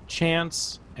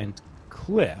Chance and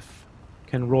Cliff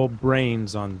can roll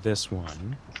brains on this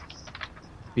one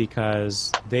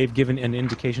because they've given an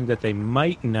indication that they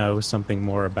might know something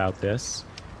more about this.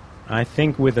 I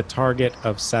think with a target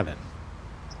of 7.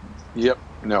 Yep.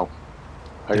 No.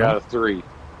 I got a 3.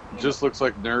 Just looks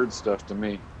like nerd stuff to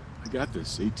me. I got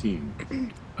this.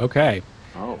 18. Okay.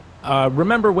 Oh.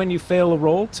 Remember when you fail a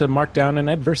roll to mark down an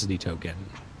adversity token.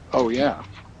 Oh, yeah.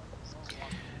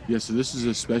 Yeah, so this is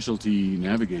a specialty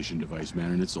navigation device,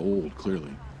 man, and it's old,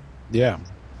 clearly. Yeah.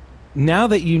 Now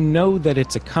that you know that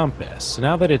it's a compass,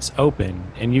 now that it's open,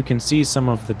 and you can see some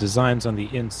of the designs on the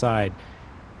inside,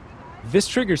 this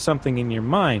triggers something in your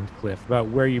mind, Cliff, about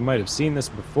where you might have seen this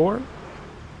before.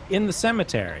 In the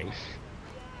cemetery,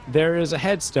 there is a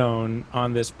headstone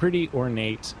on this pretty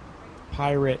ornate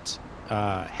pirate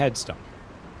headstone.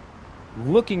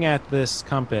 Looking at this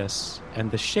compass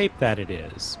and the shape that it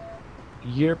is,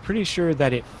 you're pretty sure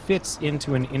that it fits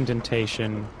into an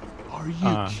indentation. Are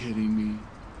you kidding me?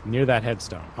 Near that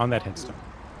headstone, on that headstone.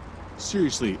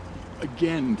 Seriously,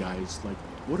 again, guys, like,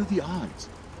 what are the odds?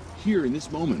 Here in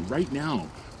this moment, right now,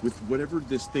 with whatever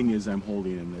this thing is I'm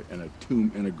holding in a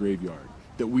tomb and a graveyard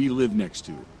that we live next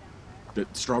to,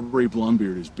 that Strawberry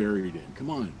Blondebeard is buried in. Come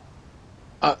on.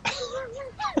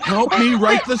 Help me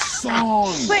write the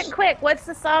song. Quick. What's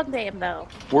the song name, though?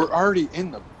 We're already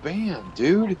in the band,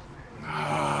 dude.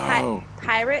 Oh.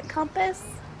 Pirate Compass?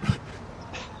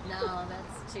 No,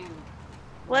 that's too.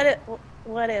 What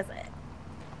is it?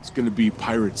 It's going to be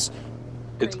Pirates.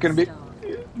 It's going to be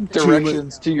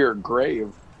directions to your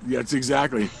grave. Yeah, it's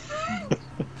exactly.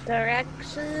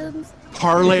 Directions.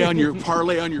 Parlay on your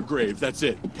grave. That's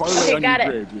it. Parlay on got your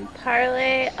it. grave, dude.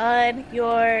 Parlay on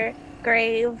your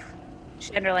grave.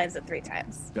 She underlines it 3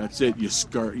 times. That's it. You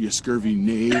scurvy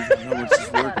knave.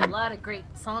 A lot of great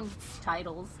song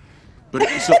titles.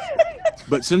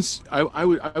 But since I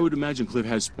would imagine Cliff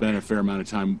has spent a fair amount of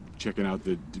time checking out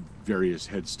the various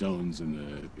headstones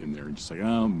in there, and just like,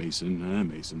 oh, Mason,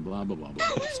 blah blah blah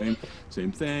blah.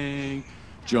 Same thing.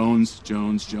 Jones.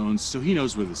 So he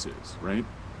knows where this is, right?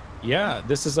 Yeah,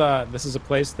 this is a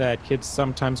place that kids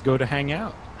sometimes go to hang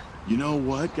out. You know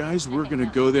what, guys? We're gonna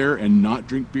go there and not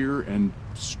drink beer and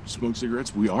smoke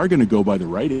cigarettes. We are gonna go by the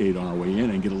Rite Aid on our way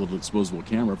in and get a little disposable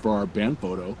camera for our band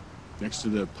photo next to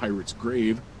the pirate's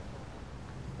grave.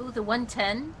 Ooh, the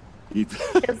 110.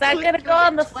 Is that going to go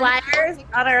on the flyers,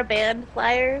 on our band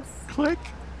flyers? Click.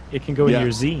 It can go in your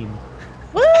zine.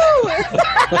 Woo!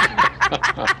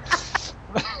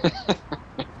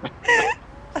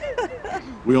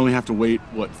 We only have to wait,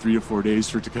 3 to 4 days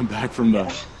for it to come back from the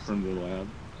lab.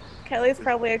 Kelly's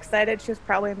probably excited. She's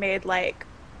probably made like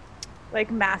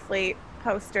mathlete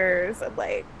posters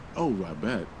and Oh, I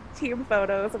bet. team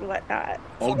photos and whatnot.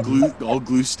 All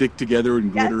glue stick together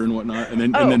and glitter and whatnot, and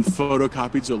then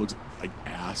photocopied so it looks like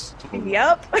ass. Totally.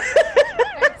 Yep.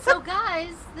 So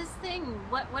guys, this thing,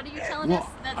 what are you telling us?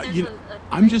 That there's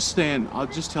I'm just saying. I'll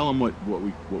just tell them what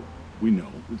we know.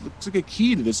 It looks like a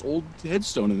key to this old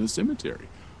headstone in the cemetery.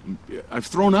 I've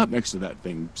thrown up next to that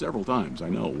thing several times. I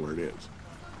know where it is.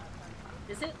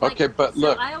 Is it okay, but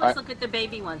look. I always look at the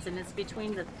baby ones, and it's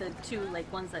between the 2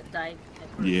 ones that died.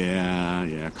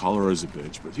 Yeah. Cholera's a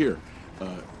bitch. But here,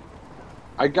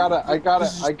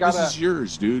 This is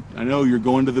yours, dude. I know you're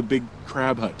going to the big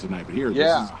crab hut tonight, but here,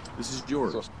 this is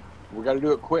yours. So we got to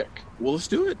do it quick. Well, let's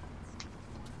do it.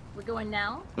 We're going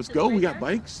now? Let's go. We got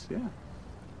bikes. Yeah.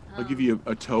 I'll give you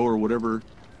a tow or whatever.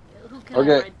 Who can I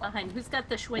ride behind? Who's got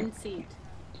the Schwinn seat?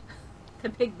 The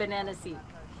big banana seat.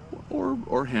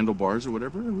 Or handlebars or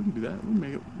whatever. We can do that. We'll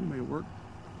make it work.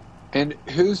 And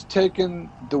who's taking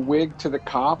the wig to the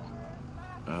cop?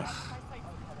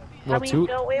 I mean,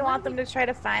 don't we want them to try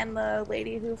to find the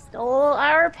lady who stole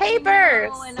our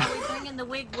papers? No, and are we bringing the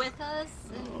wig with us?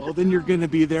 Oh, then you're going to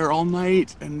be there all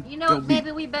night. And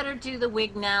maybe we better do the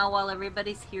wig now while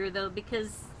everybody's here, though,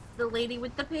 because the lady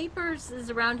with the papers is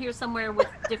around here somewhere with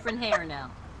different hair now.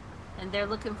 And they're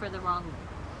looking for the wrong wig.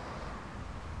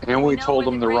 And we told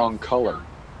them the wrong color.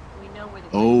 We know where the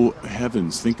Oh,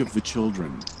 heavens, think of the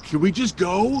children. Can we just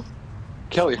go?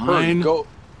 Kelly, hurry, go.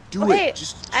 Do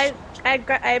it.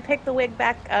 I picked the wig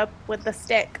back up with the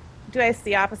stick. Do I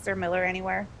see Officer Miller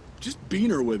anywhere? Just bean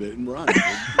her with it and run.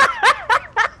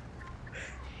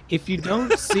 If you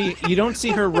don't see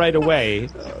her right away,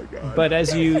 but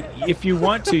if you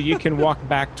want to, you can walk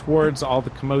back towards all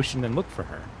the commotion and look for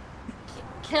her.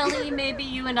 Kelly, maybe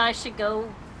you and I should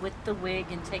go with the wig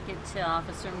and take it to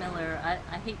Officer Miller.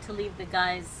 I hate to leave the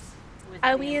guys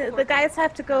with the guys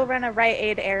have to go run a Rite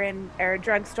Aid errand or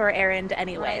drugstore errand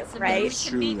anyways, right? We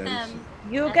can meet them.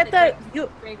 You get the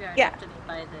graveyard yeah. after they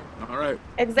buy the... All right.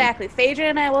 Exactly. Phaedra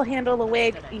and I will handle the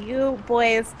wig. You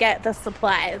boys get the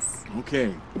supplies.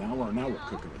 Okay. Now we're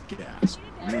cooking with gas.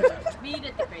 Meet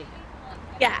at the graveyard.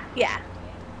 Yeah.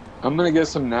 I'm gonna get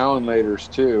some now and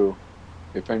laters too.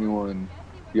 If anyone,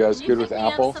 you guys good with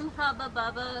apple? Some Hubba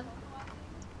Bubba.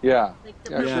 Yeah. Like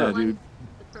the purple one? Dude.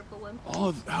 The purple one.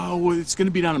 Oh, it's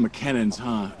gonna be down at McKinnon's,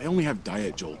 huh? They only have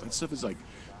Diet Jolt. That stuff is like,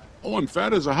 I'm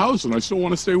fat as a house and I still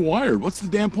want to stay wired. What's the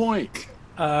damn point?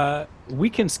 We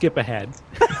can skip ahead.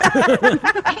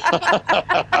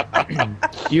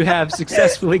 You have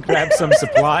successfully grabbed some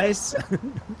supplies.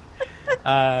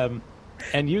 And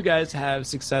you guys have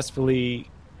successfully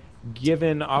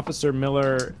given Officer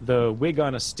Miller the wig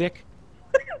on a stick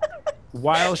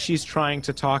while she's trying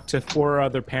to talk to 4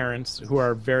 other parents who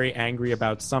are very angry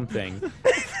about something.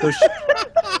 So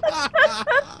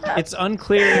it's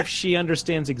unclear if she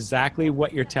understands exactly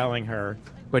what you're telling her,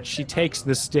 but she takes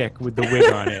the stick with the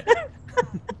wig on it.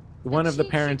 One of the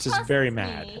parents is very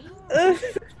mad.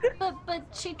 But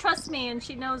she trusts me, and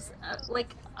she knows,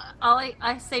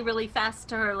 I say really fast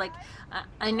to her,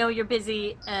 I know you're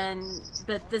busy,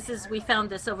 but we found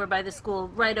this over by the school,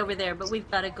 right over there, but we've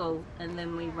got to go, and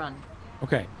then we run.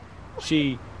 Okay.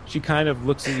 She kind of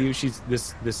looks at you. She's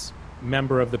this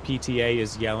member of the PTA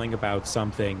is yelling about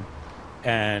something,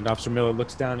 and Officer Miller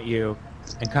looks down at you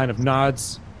and kind of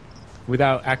nods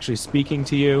without actually speaking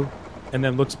to you, and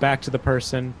then looks back to the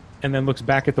person, and then looks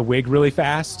back at the wig really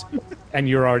fast, and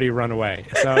you're already run away.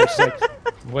 So she's like,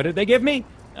 what did they give me?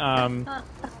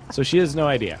 So she has no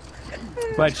idea.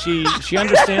 But she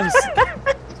understands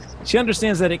she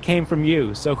understands that it came from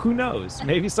you, so who knows?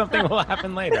 Maybe something will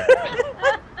happen later.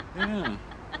 Yeah.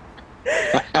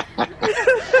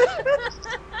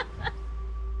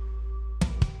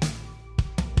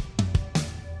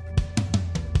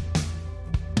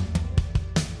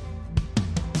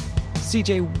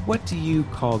 CJ, what do you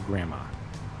call Grandma?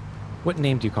 What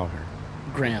name do you call her?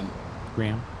 Graham.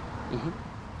 Graham? Mm-hmm.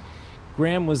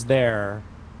 Graham was there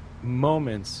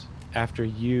moments after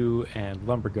you and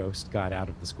Lumber Ghost got out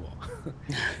of the school.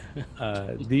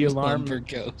 The alarm... Lumber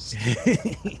Ghost.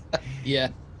 Yeah.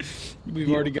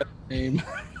 We've already got a name.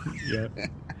 Yeah.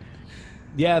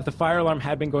 Yeah, the fire alarm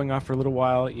had been going off for a little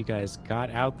while. You guys got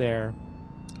out there.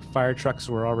 Fire trucks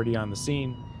were already on the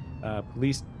scene.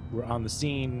 Police were on the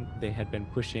scene. They had been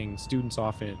pushing students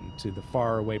off into the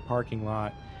far away parking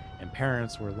lot, and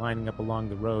parents were lining up along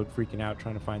the road, freaking out,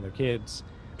 trying to find their kids.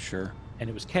 Sure. And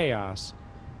it was chaos,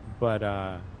 but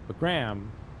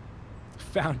Graham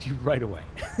found you right away.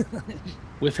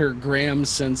 With her Graham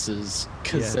senses,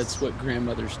 because Yes. that's what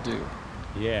grandmothers do.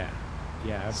 Yeah,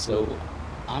 absolutely. So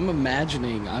I'm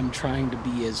imagining I'm trying to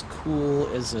be as cool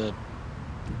as a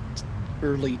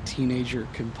early teenager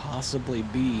can possibly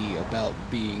be about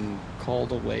being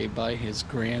called away by his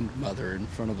grandmother in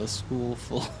front of a school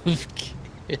full of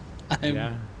kids.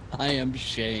 I am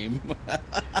shame.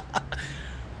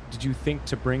 Did you think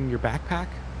to bring your backpack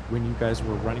when you guys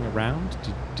were running around?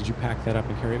 Did you pack that up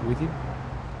and carry it with you?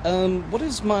 What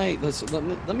is my...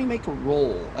 Let me make a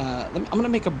roll. I'm going to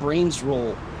make a brains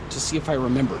roll to see if I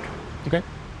remembered. Okay.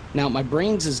 Now, my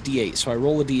brains is D8, so I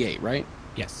roll a D8, right?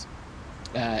 Yes.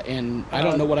 And I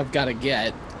don't know what I've got to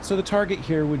get. So the target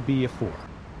here would be a 4.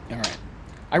 All right.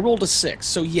 I rolled a 6,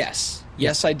 so yes.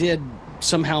 Yes, I did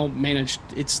somehow manage.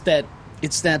 It's that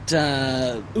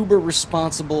uber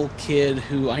responsible kid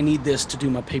who I need this to do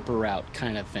my paper route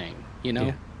kind of thing. You know,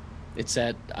 Yeah. it's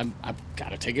that I've got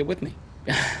to take it with me.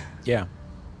 Yeah.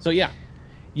 So yeah,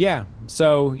 Yeah.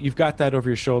 So you've got that over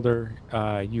your shoulder.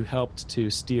 You helped to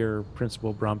steer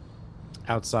Principal Brump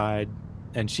outside,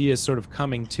 and she is sort of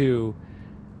coming to.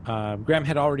 Graham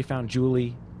had already found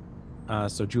Julie,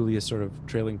 so Julie is sort of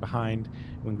trailing behind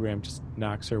when Graham just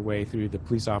knocks her way through the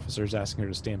police officers asking her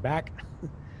to stand back.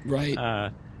 right.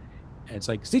 And it's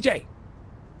like, CJ,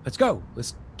 let's go.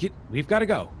 We've got to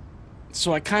go.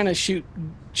 So I kind of shoot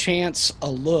Chance a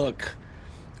look.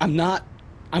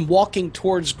 I'm walking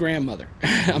towards grandmother.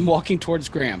 I'm walking towards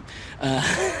Graham.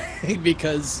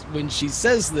 Because when she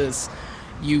says this,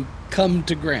 you come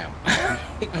to Graham.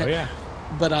 Oh, yeah.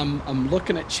 But I'm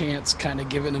looking at Chance, kind of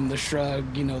giving him the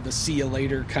shrug, the see you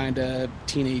later kind of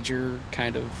teenager,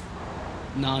 kind of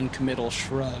non-committal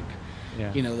shrug,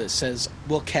 Yeah. That says,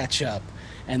 we'll catch up.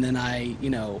 And then I,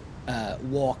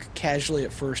 walk casually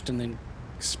at first and then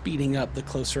speeding up the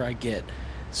closer I get.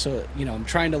 So, I'm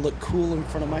trying to look cool in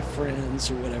front of my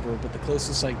friends or whatever, but the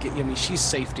closest I get, she's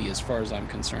safety as far as I'm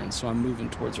concerned. So I'm moving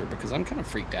towards her because I'm kind of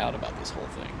freaked out about this whole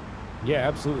thing. Yeah,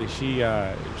 absolutely. She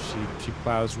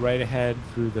plows right ahead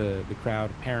through the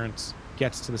crowd of parents,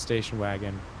 gets to the station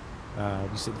wagon. You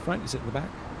sit in the front, you sit in the back?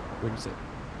 Where do you sit?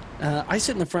 I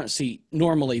sit in the front seat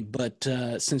normally, but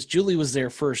since Julie was there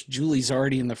first, Julie's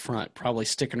already in the front, probably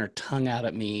sticking her tongue out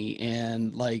at me.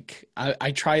 And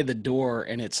I try the door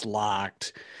and it's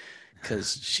locked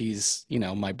because she's,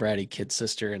 my bratty kid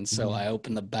sister. And so I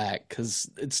open the back because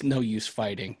it's no use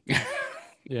fighting.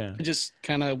 Yeah. Just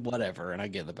kind of whatever. And I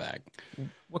get in the back.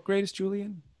 What grade is Julie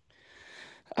in?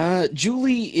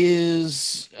 Julie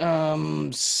is,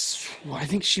 I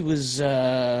think she was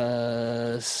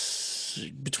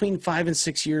between 5 and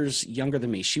 6 years younger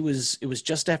than me. It was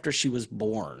just after she was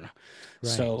born.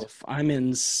 Right. So if I'm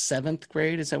in 7th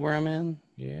grade, is that where I'm in?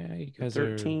 Yeah, you guys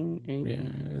 13,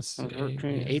 are...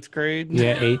 8th grade?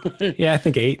 Yeah, 8. Yeah, I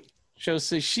think 8. So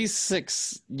she's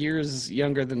 6 years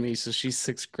younger than me, so she's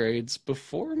 6 grades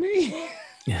before me?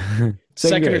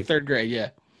 Second grade. Or 3rd grade, yeah.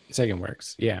 Second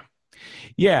works, yeah.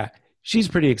 Yeah, she's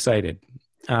pretty excited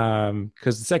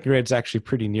because the 2nd grade is actually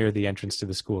pretty near the entrance to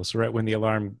the school. So right when the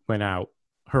alarm went out,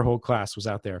 her whole class was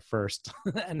out there first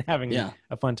and having a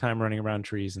fun time running around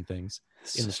trees and things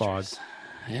in the fog.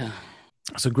 Yeah.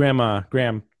 So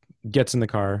Graham gets in the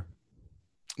car.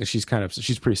 She's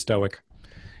pretty stoic.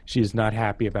 She is not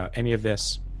happy about any of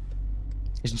this.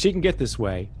 She can get this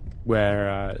way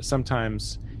where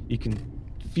sometimes you can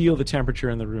feel the temperature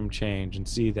in the room change and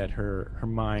see that her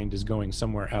mind is going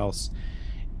somewhere else.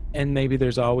 And maybe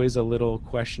there's always a little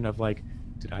question of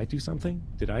did I do something?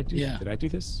 Did I do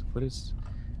this? What is...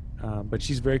 but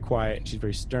she's very quiet and she's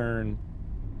very stern.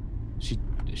 She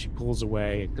pulls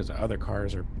away because other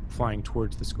cars are flying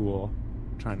towards the school,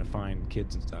 trying to find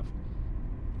kids and stuff.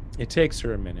 It takes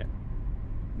her a minute,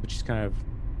 but she's kind of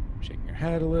shaking her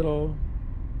head a little.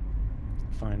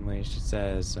 Finally, she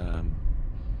says,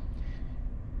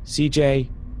 CJ,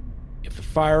 if the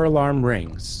fire alarm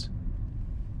rings,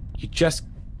 you just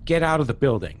get out of the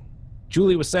building.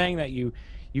 Julie was saying that you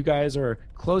guys are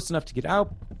close enough to get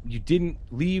out. You didn't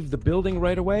leave the building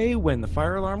right away when the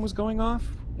fire alarm was going off?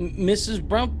 Mrs.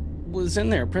 Brump was in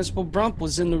there. Principal Brump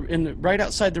was in the right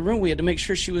outside the room. We had to make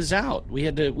sure she was out. We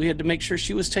had to make sure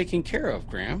she was taken care of,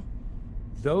 Graham.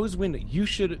 Those windows, you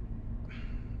should...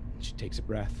 She takes a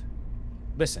breath.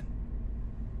 Listen.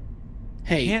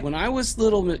 Hey, when I was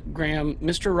little, Graham,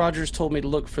 Mr. Rogers told me to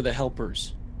look for the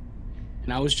helpers.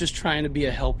 And I was just trying to be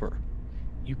a helper.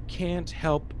 You can't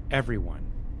help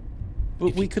everyone.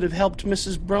 But we could have helped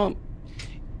Mrs. Brump.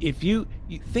 If you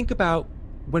think about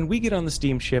when we get on the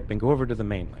steamship and go over to the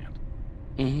mainland,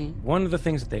 one of the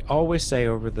things that they always say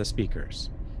over the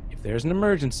speakers, if there's an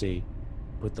emergency,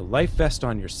 put the life vest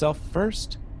on yourself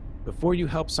first before you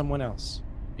help someone else.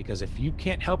 Because if you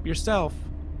can't help yourself,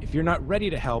 if you're not ready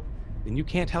to help, then you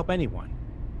can't help anyone.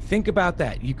 Think about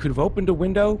that. You could have opened a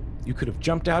window. You could have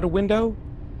jumped out a window.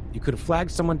 You could have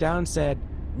flagged someone down and said,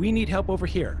 we need help over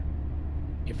here.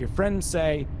 If your friends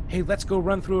say, hey, let's go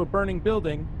run through a burning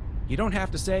building, you don't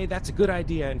have to say that's a good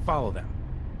idea and follow them.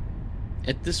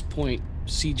 At this point,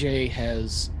 CJ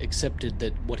has accepted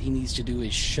that what he needs to do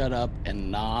is shut up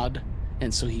and nod.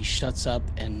 And so he shuts up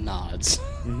and nods.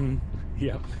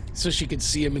 Yep. So she could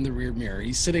see him in the rear mirror.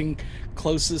 He's sitting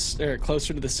closer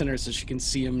to the center so she can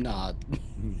see him nod.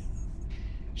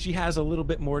 She has a little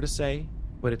bit more to say,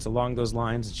 but it's along those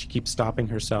lines, and she keeps stopping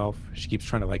herself. She keeps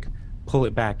trying to pull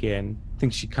it back in. I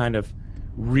think she kind of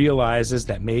realizes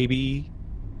that maybe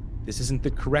This isn't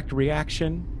the correct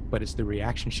reaction, but it's the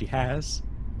reaction she has.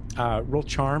 Roll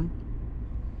charm.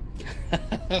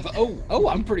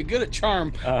 I'm pretty good at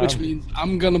charm, which means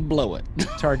I'm gonna blow it.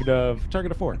 Target of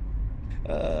 4.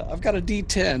 I've got a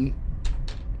D10.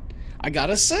 I got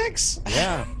a 6.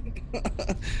 Yeah.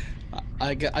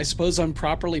 I suppose I'm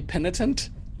properly penitent.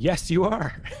 Yes, you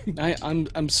are.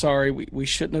 I'm sorry. We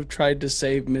shouldn't have tried to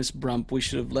save Miss Brump. We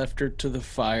should have left her to the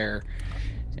fire.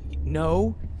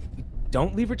 No,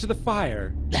 don't leave her to the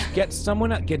fire. Get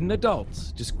an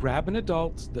adult. Just grab an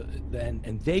adult,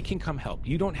 and they can come help.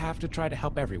 You don't have to try to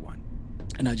help everyone.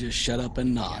 And I just shut up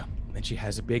and nod. Yeah. And she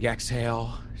has a big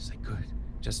exhale. She's like, good.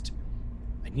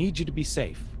 I need you to be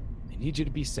safe.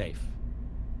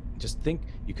 Just think,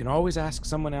 you can always ask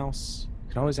someone else.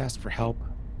 You can always ask for help.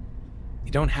 You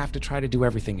don't have to try to do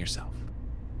everything yourself.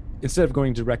 Instead of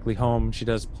going directly home, she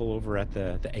does pull over at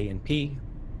the A&P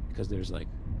because there's like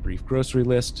a brief grocery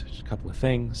list, just a couple of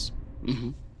things. Mm-hmm.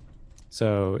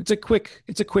 So it's a quick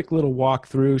little walk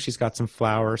through. She's got some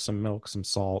flour, some milk, some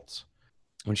salt.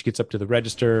 When she gets up to the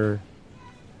register,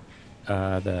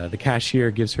 the cashier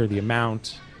gives her the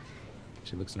amount.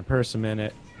 She looks in her purse a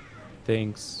minute,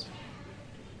 thinks.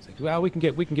 It's like, well, we can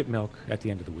get milk at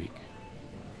the end of the week.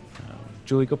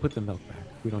 Julie, go put the milk back.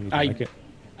 We don't need to like it.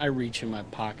 I reach in my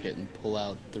pocket and pull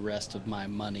out the rest of my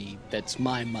money. That's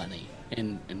my money,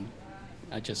 and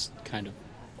I just kind of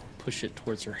push it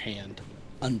towards her hand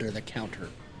under the counter.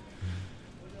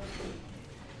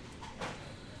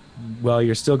 Well,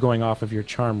 you're still going off of your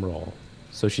charm roll,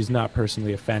 so she's not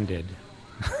personally offended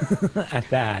at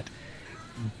that.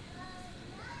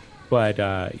 But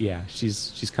yeah,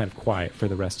 she's kind of quiet for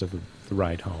the rest of the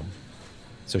ride home.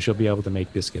 So she'll be able to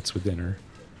make biscuits with dinner,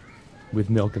 with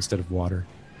milk instead of water.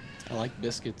 I like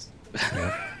biscuits.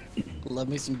 Yeah. Love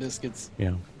me some biscuits.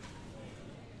 Yeah.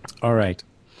 All right.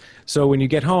 So when you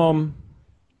get home,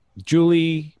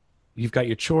 Julie, you've got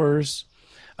your chores.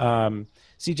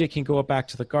 CJ can go up back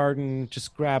to the garden,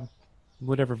 just grab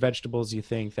whatever vegetables you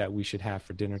think that we should have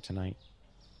for dinner tonight.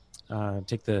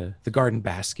 Take the garden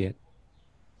basket.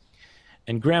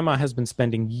 And Grandma has been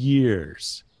spending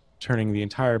years turning the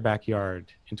entire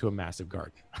backyard into a massive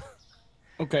garden.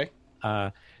 Okay.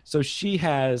 So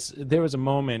there was a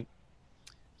moment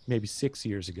maybe 6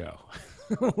 years ago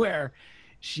where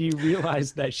she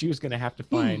realized that she was going to have to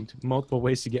find multiple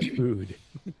ways to get food.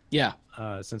 Yeah.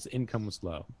 Since the income was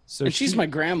low. So and she's my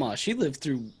grandma. She lived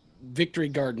through victory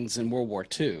gardens in World War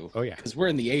II. Oh, yeah. Because we're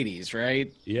in the 80s,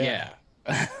 right? Yeah.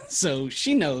 So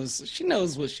she knows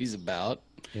what she's about.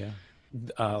 Yeah.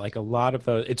 Like a lot of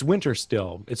it's winter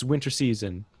still. It's winter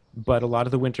season, but a lot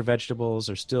of the winter vegetables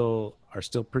are still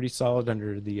pretty solid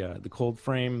under the cold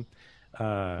frame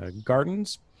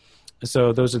gardens.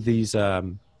 So those are these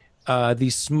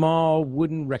small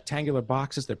wooden rectangular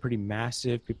boxes. They're pretty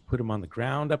massive. People put them on the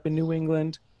ground up in New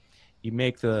England. You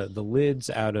make the lids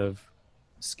out of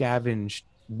scavenged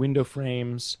window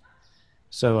frames,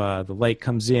 so the light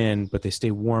comes in, but they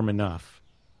stay warm enough.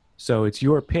 So it's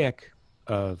your pick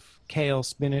of kale,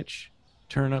 spinach,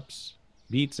 turnips,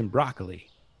 beets, and broccoli.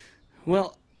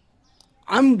 Well,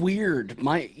 I'm weird.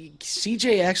 My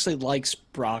CJ actually likes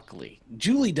broccoli.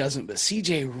 Julie doesn't, but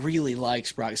CJ really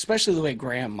likes broccoli, especially the way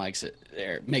Graham makes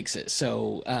it.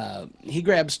 So he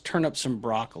grabs turnips and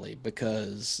broccoli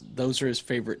because those are his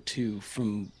favorite too,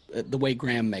 from the way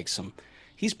Graham makes them.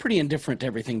 He's pretty indifferent to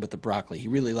everything but the broccoli. He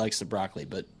really likes the broccoli,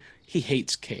 but he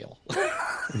hates kale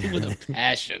with a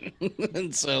passion.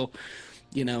 And so,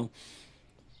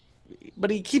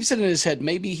 but he keeps it in his head.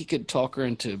 Maybe he could talk her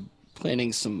into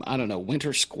planting some, I don't know,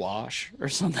 winter squash or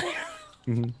something.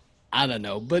 Mm-hmm. I don't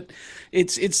know, but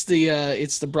it's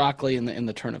the broccoli and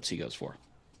the turnips he goes for.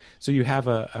 So you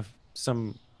have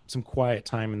some quiet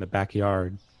time in the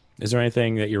backyard. Is there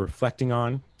anything that you're reflecting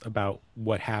on about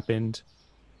what happened?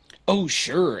 Oh,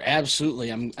 sure,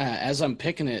 absolutely. I'm as I'm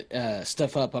picking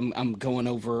stuff up. I'm going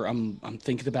over. I'm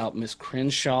thinking about Miss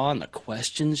Crenshaw and the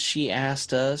questions she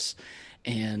asked us,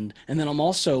 and then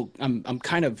I'm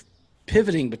kind of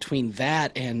pivoting between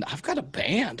that and I've got a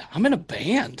band. I'm in a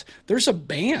band. There's a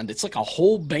band. It's like a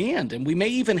whole band, and we may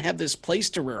even have this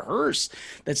place to rehearse.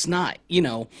 That's not,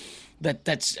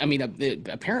 that's. I mean,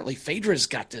 apparently Phaedra's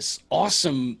got this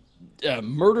awesome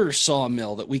murder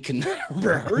sawmill that we can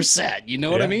rehearse at. You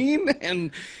know what I mean?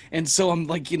 And so I'm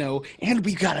like, and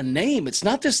we got a name. It's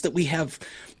not just that we have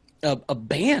a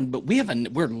band, but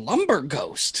we're Lumber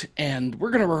Ghost, and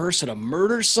we're gonna rehearse at a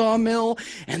murder sawmill,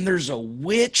 and there's a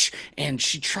witch, and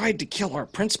she tried to kill our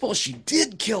principal. She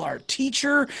did kill our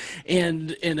teacher,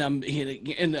 and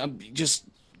I'm just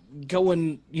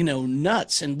going,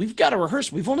 nuts, and we've got to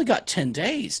rehearse. We've only got 10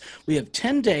 days. We have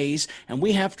 10 days, and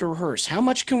we have to rehearse. How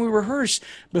much can we rehearse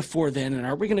before then? And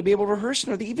are we going to be able to rehearse?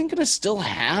 And are they even going to still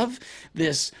have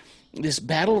this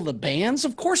battle of the bands?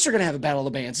 Of course they're going to have a battle of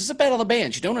the bands. It's a battle of the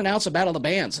bands. You don't announce a battle of the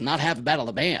bands and not have a battle of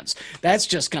the bands. That's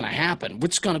just going to happen.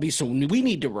 What's going to be, so we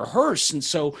need to rehearse. And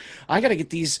so I got to get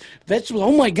these vegetables.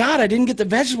 Oh my God, I didn't get the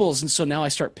vegetables. And so now I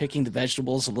start picking the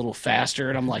vegetables a little faster.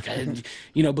 And I'm like,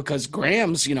 because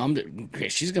Graham's, she's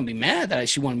going to be mad that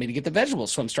she wanted me to get the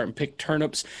vegetables. So I'm starting to pick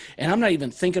turnips, and I'm not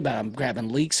even thinking about it. I'm grabbing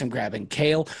leeks. I'm grabbing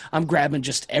kale. I'm grabbing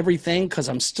just everything because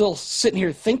I'm still sitting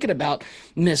here thinking about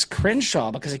Miss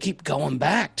Crenshaw, because I keep going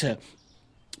back to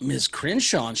Ms.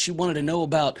 Crenshaw, and she wanted to know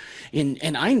about,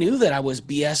 and I knew that I was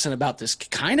BSing about this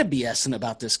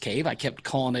cave. I kept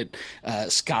calling it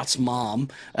Scott's mom,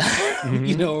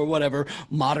 or whatever,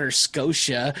 Mater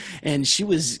Scotia. And she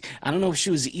was, I don't know if she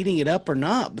was eating it up or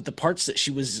not, but the parts that she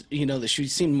was, that she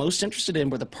seemed most interested in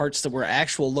were the parts that were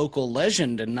actual local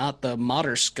legend and not the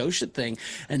Mater Scotia thing.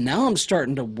 And now I'm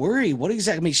starting to worry, what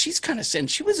exactly, I mean, she's kind of saying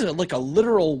she was like a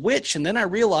literal witch. And then I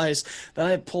realized that I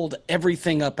had pulled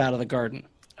everything up out of the garden.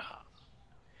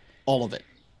 All of it.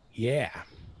 Yeah.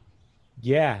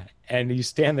 And you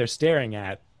stand there staring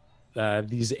at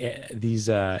these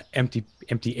empty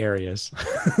areas.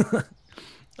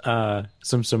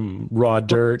 Some raw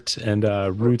dirt and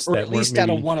roots or that at least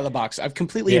out of one of the boxes. I've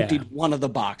completely emptied one of the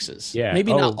boxes. Yeah.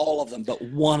 Maybe not all of them, but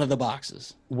one of the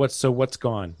boxes. What's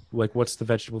gone? Like, what's the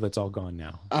vegetable that's all gone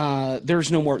now?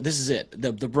 There's no more. This is it.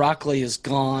 The broccoli is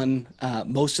gone.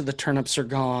 Most of the turnips are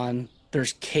gone.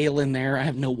 There's kale in there. I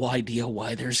have no idea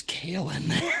why there's kale in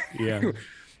there. Yeah.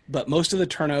 But most of the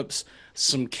turnips,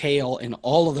 some kale, and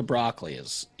all of the broccoli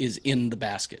is in the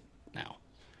basket now.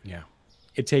 Yeah.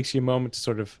 It takes you a moment to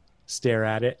sort of stare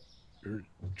at it,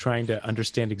 trying to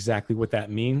understand exactly what that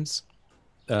means.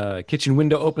 Kitchen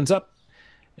window opens up,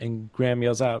 and Graham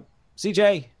yells out,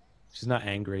 "CJ!" She's not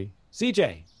angry.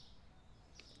 "CJ!"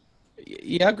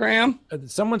 Yeah, Graham.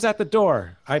 Someone's at the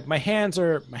door. My hands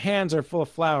are full of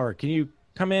flour. Can you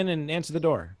come in and answer the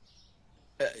door?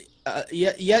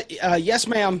 Yes,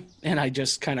 ma'am. And I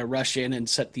just kind of rush in and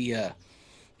set the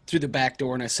through the back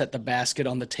door, and I set the basket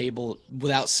on the table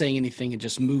without saying anything, and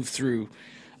just move through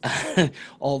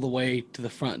all the way to the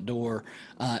front door.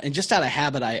 And just out of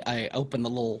habit, I open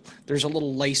there's a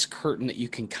little lace curtain that you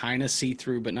can kind of see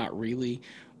through, but not really.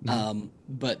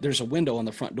 But there's a window on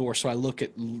the front door, so I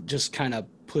just kind of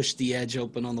push the edge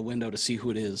open on the window to see who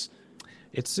it is.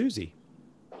 It's Susie.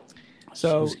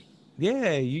 So, Susie.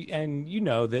 Yeah, you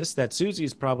know this, that Susie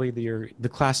is probably the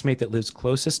classmate that lives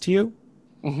closest to you.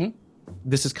 Mm-hmm.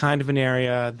 This is kind of an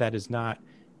area that has not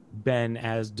been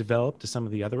as developed as some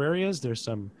of the other areas. There's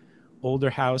some older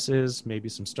houses, maybe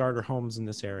some starter homes in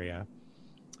this area.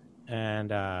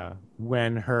 And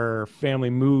when her family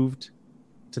moved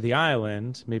to the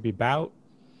island, maybe about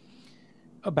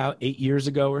 8 years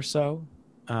ago or so,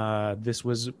 this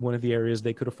was one of the areas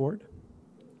they could afford.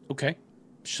 Okay.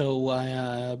 So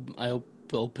I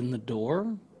opened the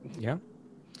door. Yeah.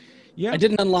 I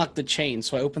didn't unlock the chain,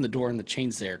 so I opened the door and the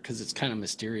chain's there, because it's kind of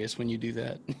mysterious when you do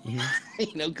that.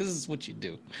 Mm-hmm. Because it's what you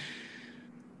do.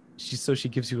 She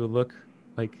gives you a look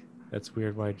like, "That's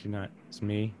weird. Why'd you not? It's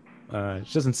me."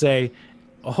 She doesn't say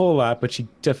a whole lot, but she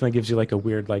definitely gives you like a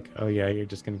weird, like, "Oh yeah, you're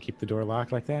just going to keep the door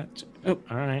locked like that?" Oh,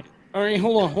 all right.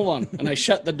 Hold on. And I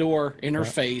shut the door in her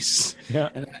face. Yeah.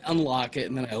 And I unlock it,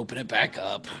 and then I open it back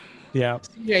up. Yeah.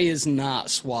 CJ is not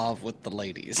suave with the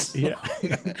ladies. Yeah.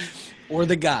 Or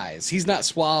the guys. He's not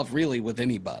suave really with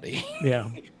anybody. Yeah.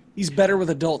 He's better with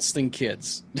adults than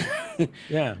kids.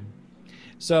 Yeah.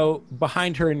 So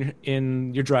behind her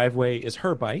in your driveway is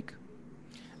her bike.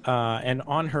 And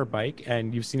on her bike,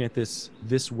 and you've seen it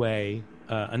this way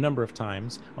a number of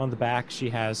times, on the back she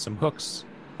has some hooks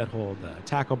that hold a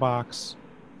tackle box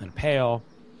and a pail,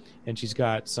 and she's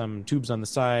got some tubes on the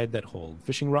side that hold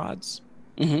fishing rods,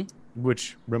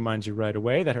 which reminds you right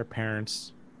away that her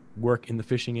parents work in the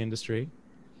fishing industry.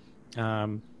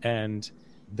 And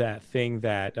that thing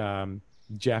that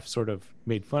Jeff sort of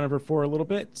made fun of her for a little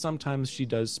bit, sometimes she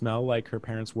does smell like her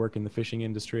parents work in the fishing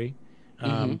industry.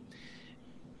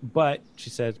 But she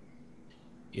said,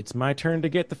 "It's my turn to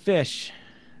get the fish.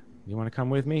 You want to come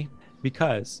with me?"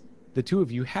 Because the two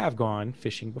of you have gone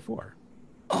fishing before.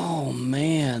 Oh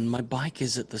man, my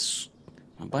bike's at the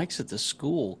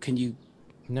school. Can you?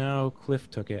 No,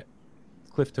 Cliff took it.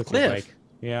 Cliff took the bike.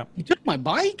 Yeah. You took my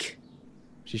bike?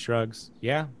 She shrugs.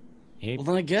 Yeah. Well,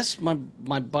 then I guess my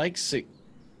bike's at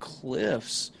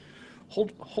Cliff's.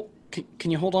 Can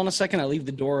you hold on a second? I leave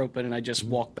the door open and I just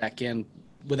walk back in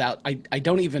without, I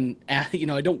don't even,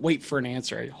 I don't wait for an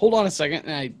answer. I hold on a second,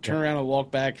 and I turn around and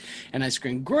walk back, and I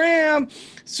scream, Graham,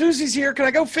 Susie's here. Can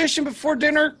I go fishing before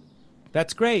dinner?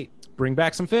 That's great. Bring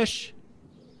back some fish.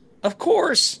 Of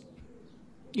course.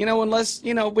 Unless,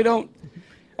 we don't.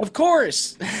 Of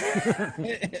course.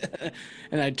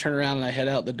 And I turn around and I head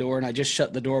out the door, and I just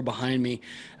shut the door behind me.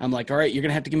 I'm like, all right, you're going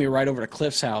to have to give me a ride over to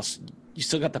Cliff's house. You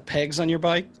still got the pegs on your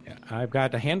bike? Yeah, I've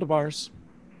got the handlebars.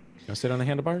 You want to sit on the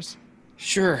handlebars?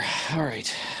 Sure. All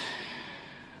right.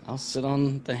 I'll sit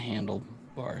on the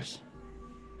handlebars.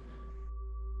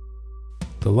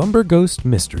 The Lumber Ghost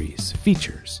Mysteries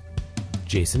features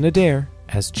Jason Adair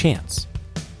as Chance,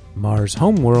 Mars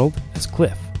Homeworld as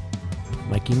Cliff,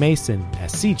 Mikey Mason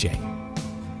as CJ,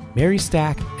 Mary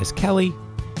Stack as Kelly,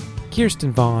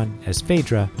 Kirsten Vaughn as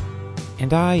Phaedra,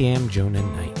 and I am Jonah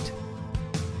Knight.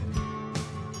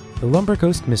 The Lumber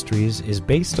Ghost Mysteries is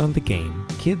based on the game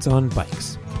Kids on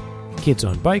Bikes. Kids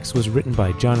on Bikes was written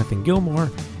by Jonathan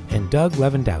Gilmore and Doug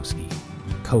Lewandowski,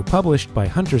 co-published by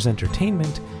Hunters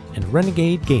Entertainment and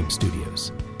Renegade Game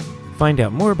Studios. Find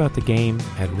out more about the game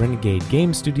at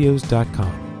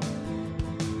renegadegamestudios.com.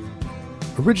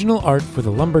 Original art for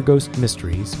The Lumber Ghost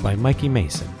Mysteries by Mikey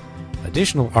Mason.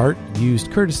 Additional art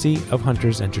used courtesy of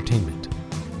Hunters Entertainment.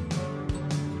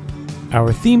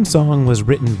 Our theme song was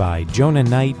written by Jonah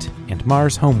Knight and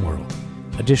Mars Homeworld.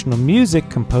 Additional music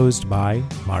composed by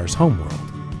Mars Homeworld.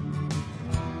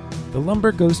 The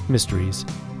Lumber Ghost Mysteries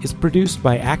is produced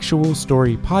by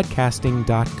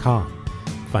ActualStoryPodcasting.com.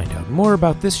 Find out more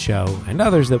about this show and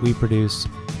others that we produce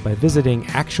by visiting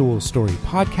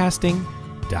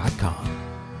ActualStoryPodcasting.com.